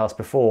podcast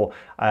before,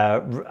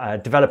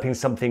 developing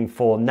something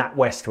for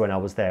NatWest when I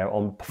was there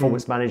on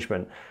performance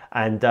management.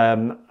 And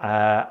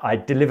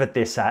I delivered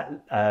this at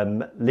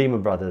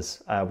Lehman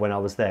Brothers when I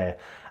was there.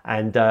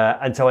 And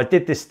so I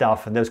did this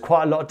stuff, and there was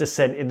quite a lot of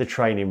dissent in the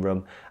training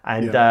room.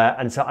 And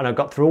I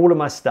got through all of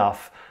my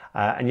stuff.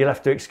 And you'll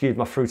have to excuse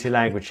my fruity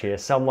language here.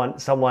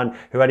 Someone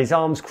who had his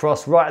arms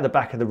crossed right at the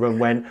back of the room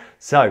went,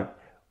 "So,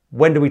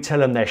 when do we tell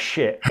them they're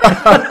shit?"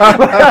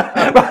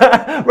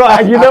 right,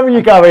 and you know when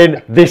you're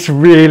going, this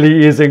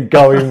really isn't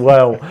going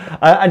well.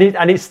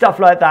 And it's stuff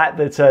like that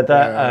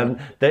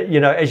that you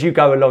know, as you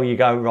go along, you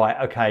go, right,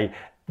 okay,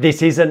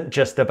 this isn't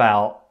just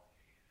about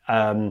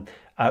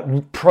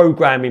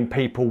programming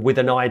people with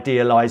an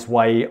idealized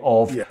way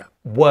of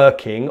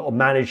working or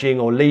managing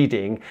or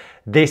leading.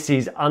 This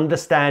is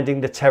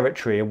understanding the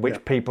territory in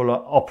which people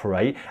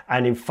operate,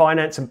 and in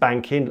finance and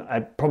banking,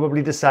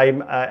 probably the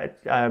same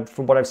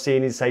from what I've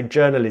seen in, say,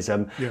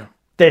 journalism.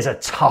 There's a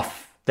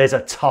tough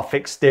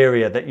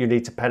exterior that you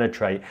need to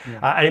penetrate,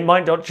 and it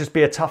might not just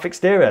be a tough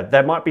exterior.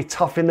 There might be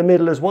tough in the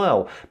middle as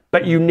well,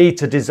 but you need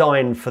to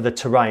design for the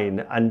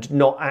terrain and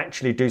not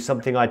actually do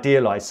something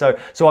idealized.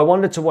 So I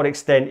wonder to what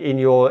extent in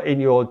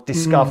your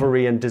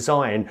discovery and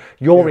design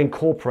you're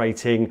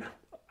incorporating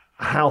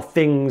how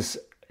things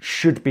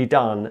should be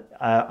done,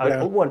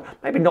 well,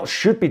 maybe not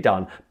should be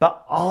done,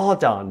 but are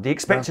done, the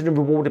expected and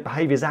rewarded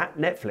behaviors at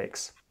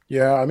Netflix.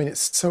 Yeah, I mean,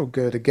 it's so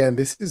good. Again,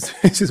 this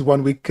is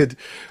one we could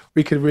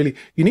really.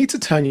 You need to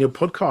turn your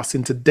podcast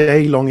into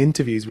day-long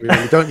interviews,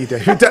 really, don't you,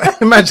 Dave?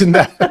 Imagine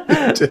that.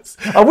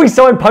 Are we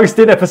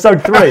signposting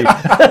episode 3?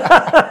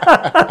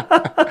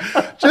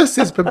 Just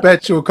this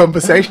perpetual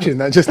conversation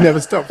that just never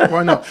stops.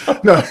 Why not?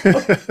 No,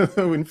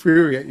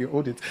 infuriate your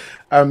audience.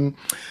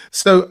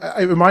 So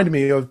it reminded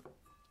me of.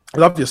 I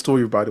love your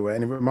story, by the way,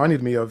 and it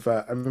reminded me of,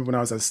 I remember when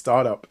I was at a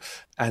startup,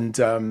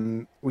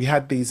 and we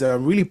had these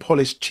really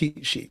polished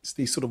cheat sheets,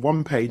 these sort of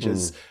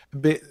one-pagers, a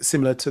bit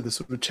similar to the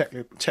sort of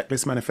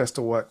checklist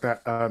manifesto work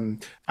that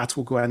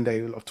Atul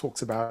Gawande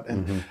talks about.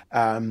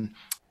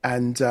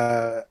 And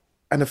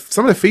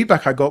some of the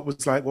feedback I got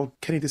was like, well,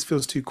 Kenny, this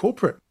feels too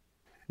corporate.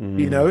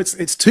 You know,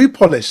 it's too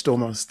polished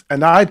almost.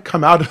 And I'd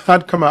come out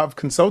of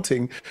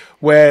consulting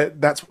where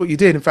that's what you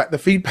did. In fact, the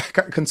feedback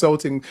at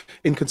consulting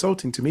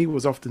to me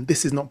was often,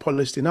 this is not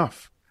polished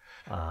enough.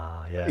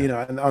 You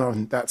know,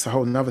 and that's a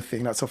whole nother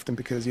thing. That's often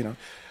because, you know,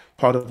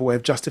 part of a way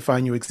of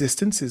justifying your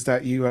existence is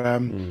that you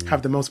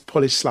have the most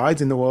polished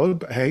slides in the world.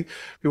 But hey,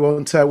 we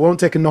won't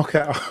take a knock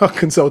at our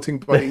consulting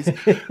bodies.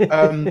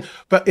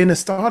 But in a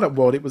startup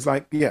world, it was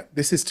like, yeah,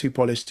 this is too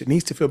polished. It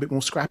needs to feel a bit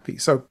more scrappy.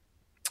 So,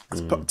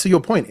 but to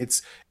your point,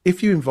 it's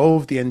if you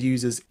involve the end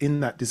users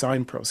in that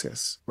design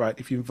process, right?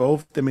 If you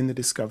involve them in the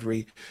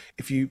discovery,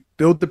 if you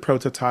build the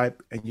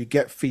prototype and you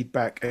get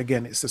feedback,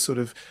 again, it's a sort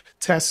of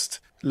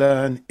test,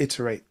 learn,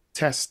 iterate,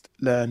 test,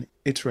 learn,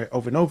 iterate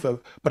over and over.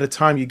 By the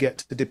time you get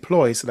to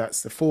deploy, so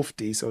that's the 4th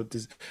D, so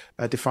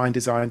define,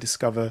 design,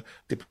 discover,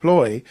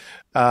 deploy,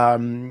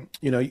 you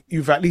know,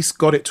 you've at least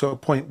got it to a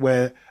point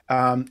where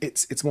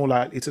it's more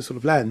likely to sort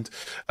of land.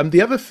 And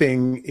the other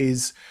thing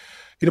is,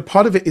 you know,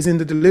 part of it is in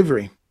the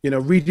delivery. You know,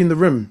 reading the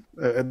room,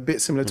 a bit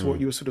similar to what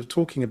you were sort of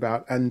talking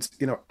about. And,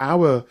 you know, a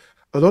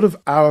lot of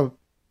our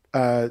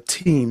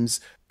teams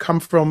come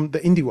from the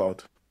indie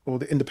world or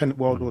the independent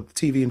world or the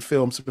TV and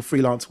film sort of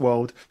freelance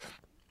world.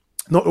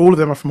 Not all of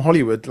them are from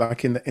Hollywood,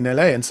 like in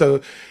LA. And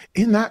so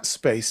in that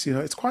space, you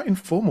know, it's quite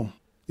informal.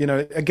 You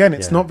know, again,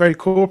 it's not very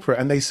corporate,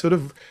 and they sort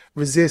of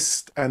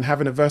resist and have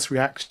an adverse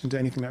reaction to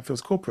anything that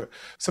feels corporate.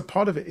 So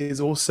part of it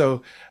is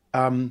also,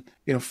 you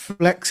know,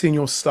 flexing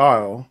your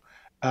style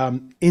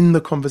in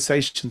the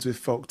conversations with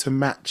folk to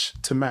match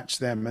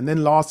them. And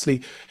then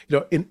lastly, you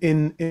know,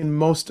 in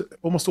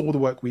almost all the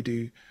work we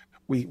do,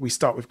 we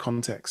start with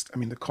context. I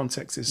mean, the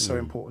context is so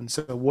important.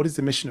 So what is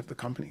the mission of the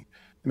company?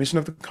 The mission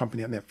of the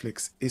company at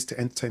Netflix is to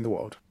entertain the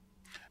world,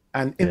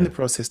 and in the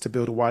process to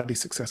build a widely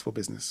successful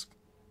business.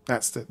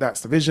 That's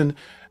the vision,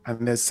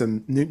 and there's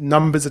some new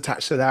numbers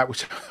attached to that,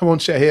 which I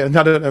won't share here, and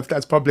I don't know if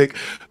that's public,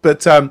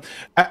 but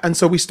and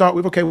so we start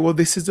with, okay, well,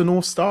 this is the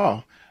North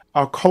Star.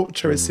 Our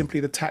culture is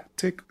simply the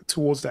tactic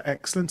towards that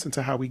excellence and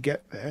to how we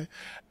get there.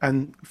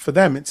 And for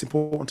them, it's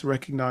important to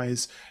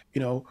recognize,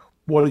 you know,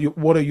 what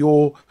are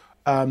your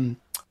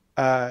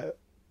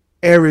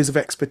areas of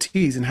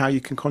expertise and how you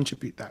can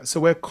contribute that. So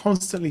we're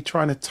constantly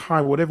trying to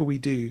tie whatever we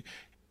do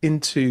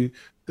into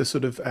the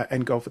sort of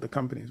end goal for the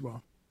company as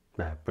well.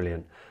 Yeah,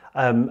 brilliant.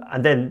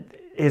 And then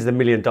here's the $1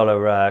 million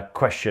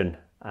question,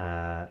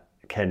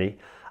 Kenny.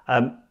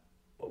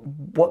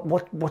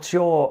 What's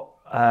your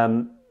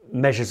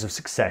measures of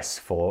success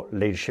for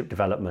leadership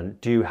development?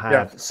 Do you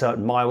have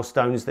certain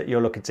milestones that you're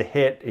looking to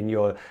hit in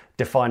your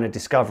define and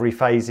discovery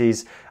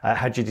phases?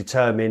 Had you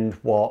determined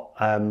what,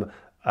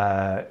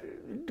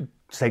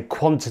 say,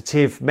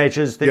 quantitative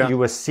measures that you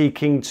were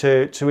seeking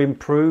to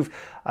improve?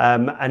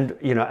 And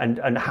you know,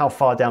 and how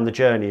far down the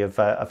journey of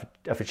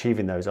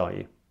achieving those are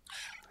you?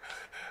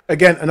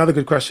 Again, another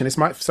good question. This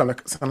might sound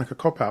like a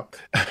cop out,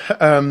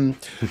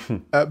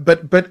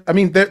 but I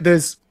mean,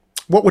 there's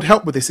what would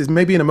help with this is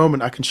maybe in a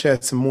moment I can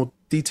share some more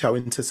detail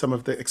into some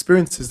of the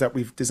experiences that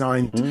we've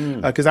designed,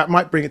 because that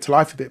might bring it to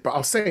life a bit. But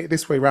I'll say it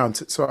this way around,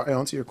 so I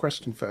answer your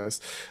question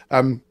first.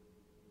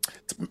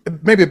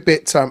 Maybe a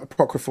bit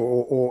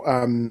apocryphal, or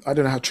I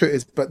don't know how true it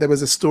is, but there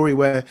was a story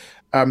where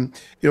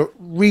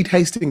Reed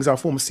Hastings, our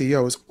former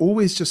CEO, has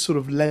always just sort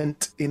of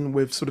lent in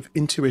with sort of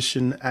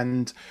intuition,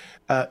 and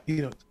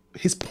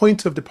his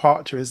point of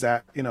departure is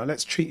that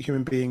let's treat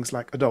human beings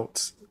like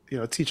adults,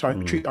 treat our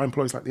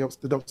employees like the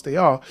adults they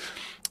are,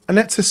 and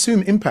let's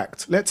assume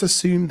impact. Let's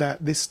assume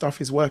that this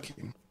stuff is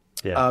working.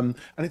 And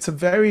it's a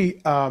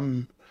very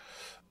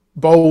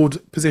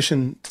bold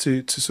position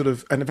to sort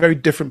of, and a very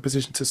different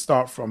position to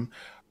start from.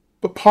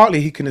 But partly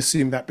he can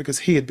assume that because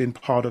he had been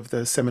part of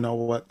the seminar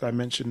work that I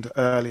mentioned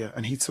earlier,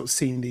 and he'd sort of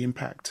seen the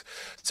impact.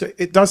 So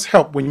it does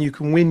help when you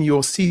can win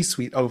your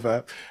C-suite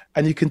over,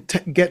 and you can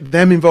get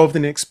them involved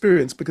in the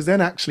experience, because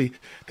then actually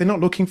they're not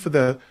looking for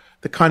the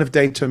kind of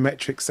data and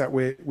metrics that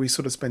we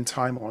sort of spend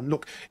time on.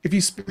 Look, if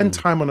you spend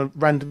time on a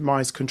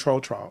randomized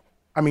control trial,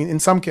 I mean, in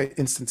some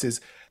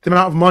instances, the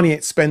amount of money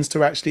it spends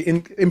to actually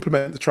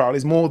implement the trial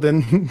is more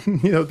than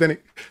than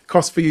it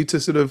costs for you to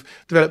sort of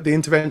develop the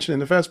intervention in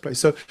the first place.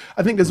 So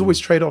I think there's always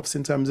trade-offs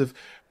in terms of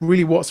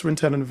really what's the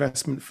return on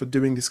investment for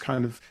doing this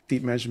kind of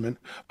deep measurement.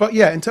 But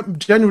yeah,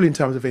 generally in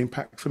terms of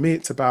impact, for me,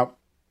 it's about,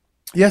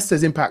 yes,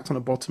 there's impact on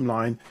a bottom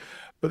line,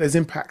 but there's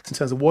impact in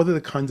terms of what are the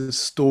kinds of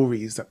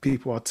stories that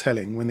people are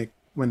telling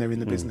when they're in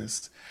the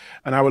business.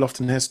 And I will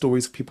often hear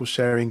stories of people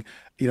sharing,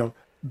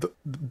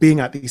 being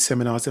at these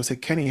seminars. They'll say,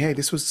 Kenny, hey,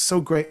 this was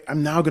so great.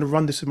 I'm now going to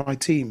run this with my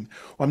team.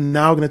 Or I'm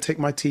now going to take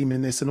my team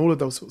in this, and all of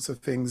those sorts of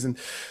things. And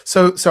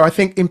so I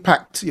think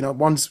impact,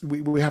 once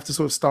we have to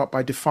sort of start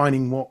by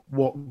defining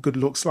what good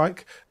looks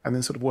like, and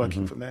then sort of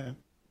working from there.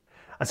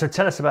 And so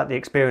tell us about the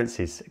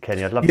experiences,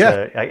 Kenny. I'd love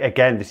to,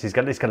 again, this is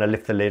going to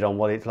lift the lid on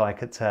what it's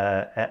like at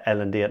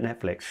L&D at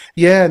Netflix.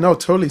 Yeah, no,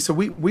 totally. So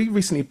we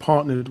recently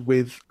partnered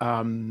with,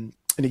 in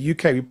the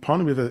UK, we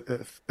partnered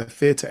with a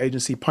theatre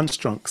agency, Punch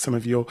Drunk. Some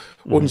of your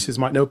audiences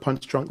might know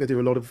Punch Drunk. They do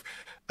a lot of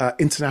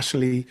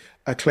internationally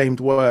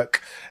acclaimed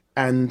work.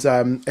 And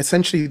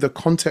essentially the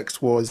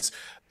context was,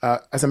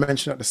 as I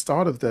mentioned at the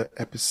start of the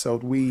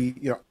episode,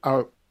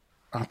 our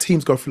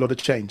teams go through a lot of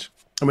change.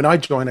 And when I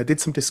joined, I did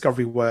some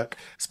discovery work,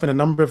 spent a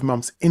number of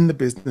months in the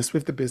business,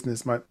 with the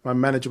business. My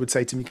manager would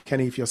say to me,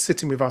 Kenny, if you're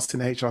sitting with us in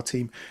the HR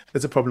team,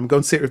 there's a problem. Go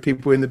and sit with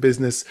people in the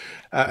business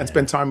and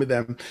spend time with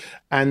them.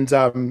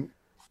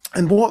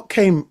 And what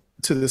came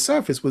to the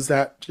surface was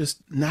that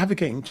just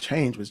navigating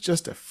change was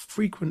just a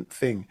frequent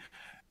thing.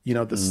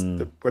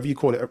 Whether you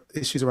call it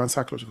issues around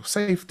psychological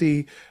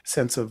safety,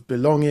 sense of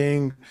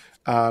belonging,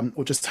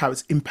 or just how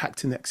it's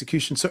impacting the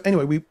execution. So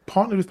anyway, we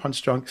partnered with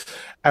Punch Drunk,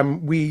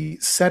 and we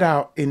set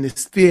out in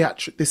this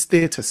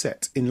theatre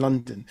set in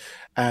London,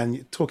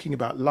 and talking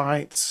about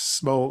lights,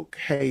 smoke,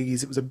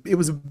 haze. It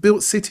was a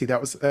built city that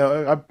was,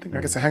 I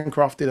guess, a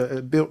handcrafted,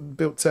 a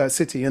built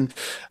city. And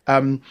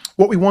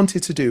what we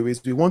wanted to do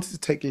is we wanted to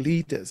take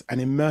leaders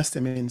and immerse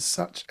them in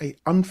such a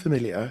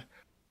unfamiliar,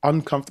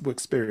 uncomfortable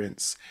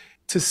experience,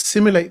 to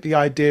simulate the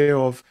idea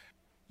of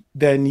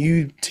their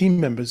new team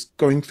members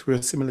going through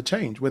a similar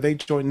change where they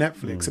join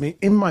Netflix. I mean,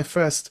 in my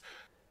first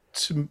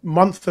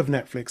month of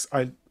Netflix,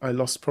 I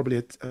lost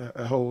probably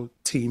a whole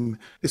team.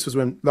 This was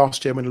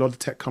last year when a lot of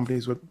tech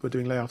companies were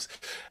doing layoffs.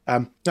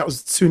 That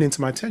was soon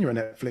into my tenure at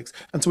Netflix.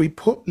 And so we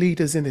put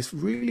leaders in this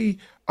really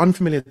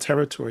unfamiliar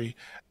territory,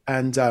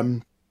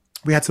 and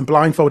we had some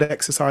blindfold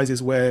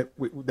exercises where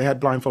they had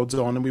blindfolds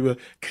on, and we were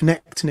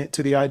connecting it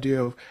to the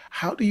idea of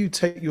how do you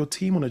take your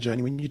team on a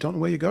journey when you don't know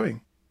where you're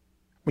going,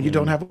 when you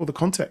don't have all the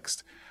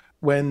context,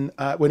 when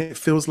it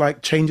feels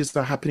like changes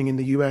are happening in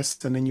the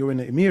US and then you're in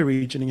the EMEA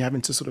region and you're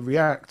having to sort of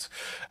react.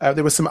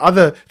 There were some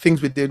other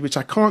things we did, which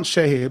I can't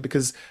share here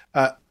because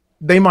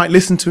they might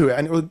listen to it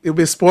and it'll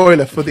be a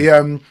spoiler for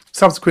the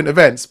subsequent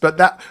events. But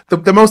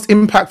the most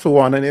impactful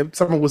one, and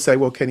someone will say,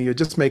 well, Kenny, you're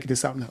just making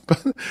this up now.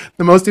 But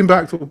the most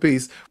impactful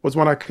piece was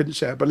one I couldn't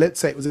share. But let's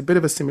say it was a bit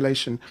of a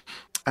simulation.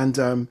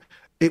 And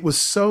it was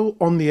so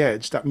on the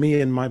edge that me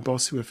and my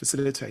boss who were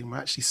facilitating were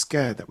actually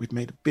scared that we'd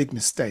made a big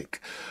mistake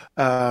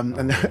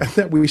and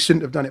that we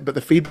shouldn't have done it. But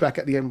the feedback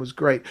at the end was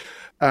great.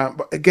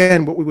 But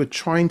again, what we were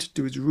trying to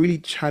do is really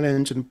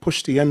challenge and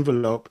push the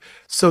envelope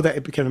so that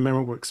it became a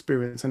memorable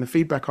experience. And the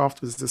feedback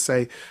afterwards, to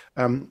say,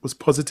 was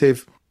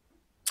positive.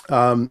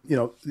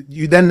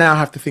 You then now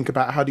have to think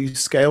about how do you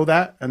scale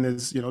that? And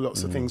there's,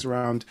 lots of things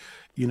around,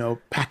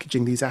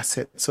 packaging these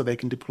assets so they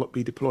can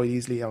be deployed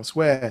easily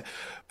elsewhere.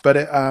 But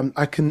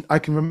I can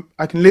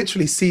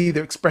literally see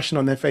the expression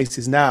on their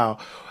faces now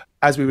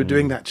as we were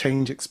doing that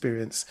change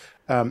experience.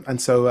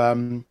 And so,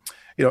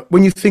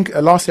 when you think,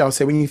 lastly, I'll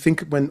say,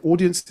 when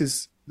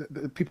audiences,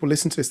 the people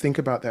listen to this, think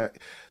about that.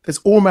 There's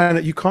all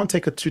manner. You can't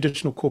take a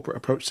traditional corporate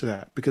approach to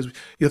that because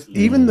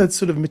even the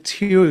sort of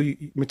material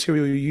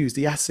you use,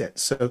 the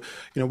assets. So,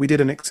 we did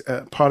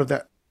part of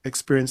that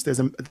experience, there's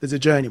a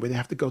journey where they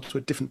have to go to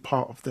a different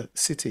part of the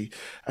city,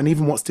 and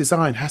even what's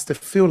designed has to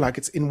feel like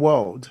it's in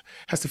world,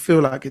 has to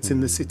feel like it's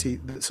in the city.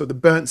 So the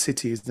Burnt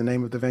City is the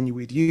name of the venue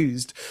we'd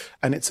used,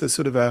 and it's a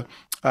sort of a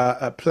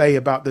play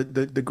about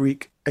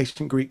the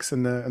ancient Greeks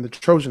and the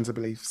Trojans, I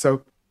believe.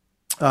 So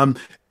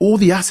all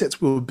the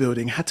assets we were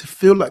building had to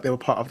feel like they were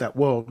part of that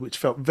world, which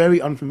felt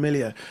very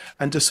unfamiliar,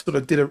 and just sort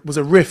of was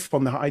a riff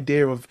on the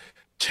idea of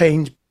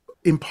change,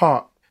 in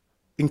part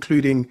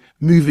including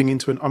moving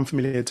into an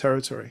unfamiliar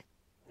territory.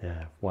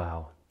 Yeah,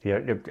 wow. Yeah,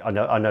 I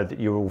know that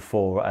you're all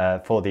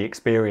for the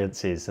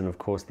experiences, and of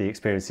course the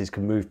experiences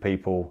can move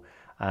people.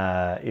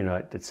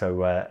 It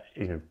sounds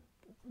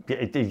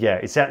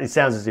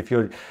as if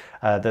you're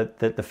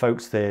the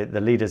folks,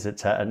 the leaders at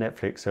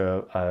Netflix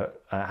are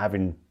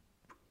having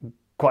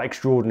quite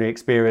extraordinary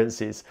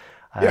experiences.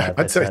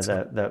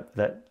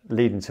 That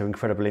leading to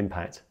incredible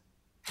impact.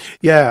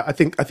 Yeah, I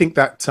think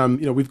that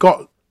we've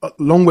got a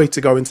long way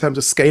to go in terms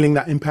of scaling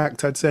that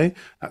impact. I'd say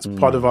that's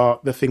part of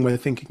the thing we're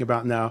thinking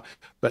about now.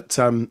 But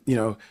I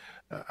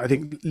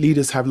think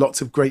leaders have lots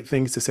of great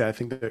things to say. I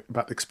think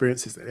about the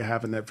experiences that they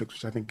have in Netflix,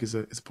 which I think is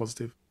a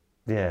positive.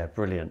 Yeah,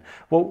 brilliant.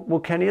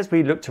 Well, Kenny, as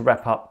we look to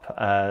wrap up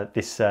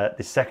this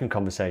second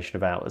conversation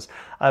of ours,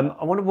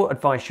 I wonder what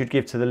advice you'd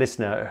give to the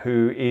listener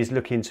who is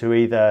looking to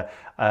either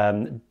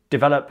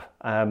develop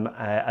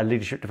a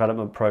leadership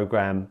development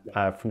program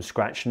from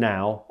scratch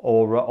now,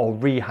 or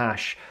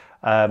rehash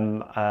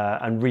and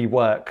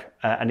rework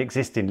an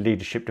existing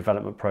leadership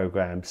development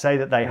program. Say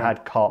that they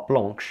had carte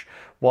blanche.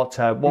 What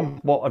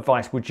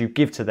advice would you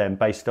give to them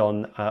based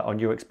on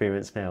your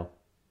experience now?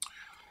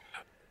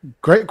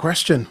 Great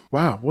question.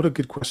 Wow, what a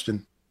good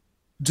question.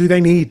 Do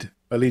they need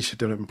a leadership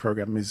development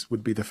program?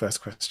 Would be the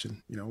first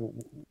question.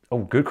 Oh,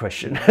 good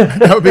question.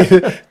 That would be,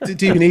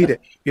 do you need it?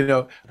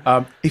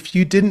 If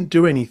you didn't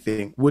do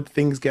anything, would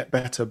things get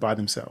better by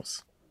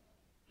themselves?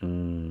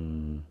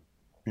 And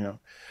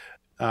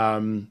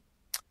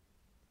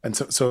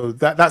so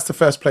that's the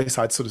first place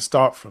I'd sort of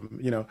start from.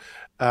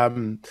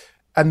 And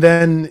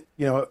then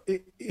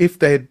if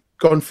they'd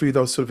gone through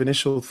those sort of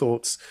initial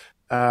thoughts.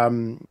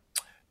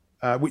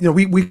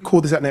 We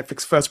call this at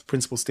Netflix first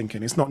principles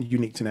thinking. It's not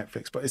unique to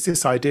Netflix, but it's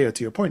this idea,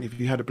 to your point, if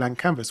you had a blank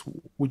canvas,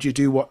 would you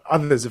do what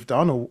others have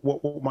done, or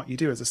what might you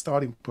do as a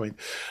starting point?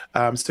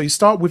 So you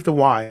start with the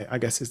why, I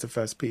guess, is the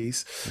first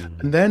piece.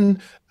 And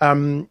then,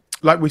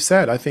 like we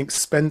said, I think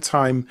spend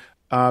time,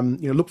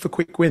 look for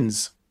quick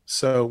wins.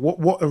 So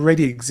what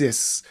already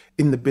exists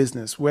in the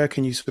business, where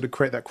can you sort of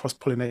create that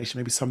cross-pollination?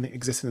 Maybe something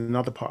exists in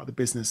another part of the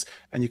business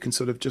and you can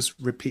sort of just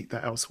repeat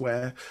that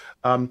elsewhere.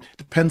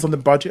 Depends on the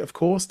budget, of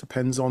course,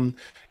 depends on,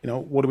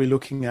 what are we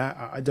looking at?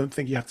 I don't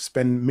think you have to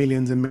spend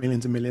millions and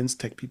millions and millions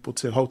to take people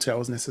to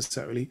hotels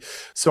necessarily.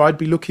 So I'd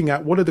be looking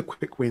at what are the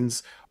quick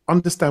wins,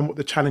 understand what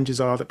the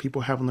challenges are that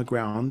people have on the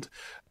ground,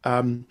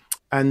 and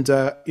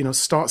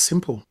start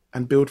simple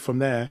and build from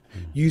there.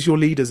 Use your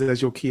leaders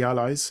as your key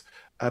allies.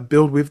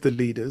 Build with the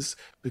leaders,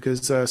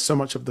 because so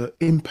much of the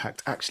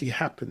impact actually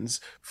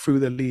happens through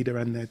the leader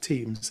and their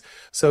teams.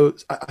 So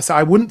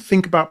I wouldn't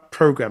think about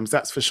programs,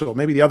 that's for sure.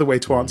 Maybe the other way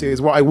to answer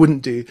is what I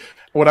wouldn't do.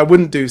 What I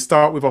wouldn't do,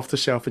 start with off the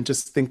shelf and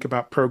just think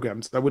about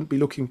programs. I wouldn't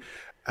be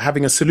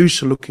having a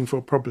solution looking for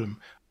a problem.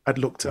 I'd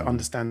look to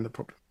understand the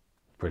problem.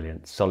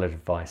 Brilliant, solid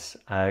advice.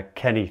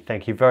 Kenny,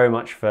 thank you very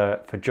much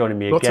for joining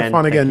me Lots again. Lots of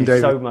fun again,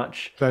 David. Thank you so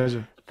much.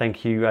 Pleasure.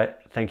 Thank you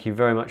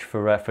very much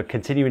for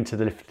continuing to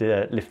lift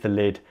the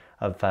lid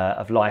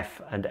of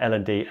life and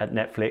L&D at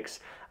Netflix.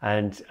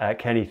 And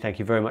Kenny, thank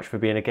you very much for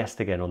being a guest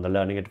again on the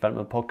Learning and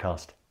Development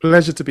Podcast.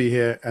 Pleasure to be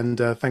here, and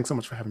thanks so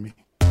much for having me.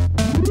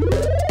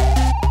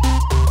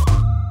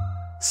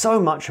 So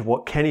much of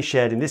what Kenny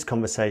shared in this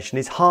conversation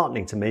is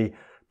heartening to me,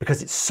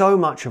 because it's so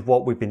much of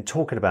what we've been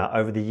talking about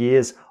over the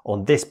years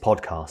on this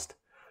podcast.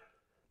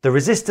 The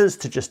resistance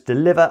to just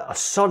deliver a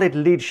solid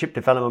leadership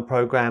development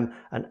program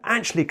and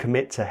actually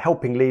commit to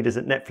helping leaders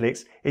at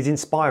Netflix is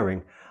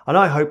inspiring, and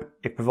I hope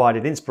it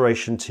provided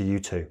inspiration to you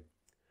too.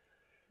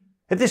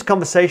 If this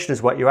conversation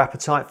has whet your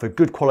appetite for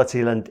good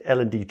quality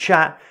L&D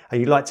chat and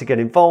you'd like to get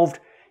involved,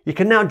 you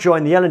can now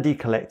join the L&D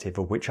Collective,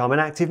 of which I'm an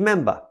active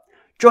member.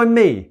 Join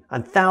me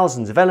and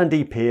thousands of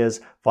L&D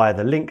peers via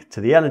the link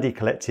to the L&D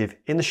Collective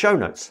in the show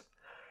notes.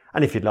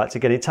 And if you'd like to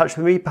get in touch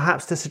with me,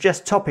 perhaps to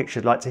suggest topics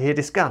you'd like to hear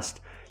discussed,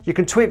 you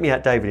can tweet me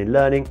at David in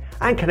Learning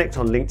and connect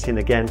on LinkedIn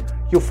again.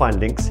 You'll find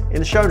links in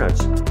the show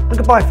notes. And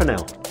goodbye for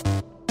now.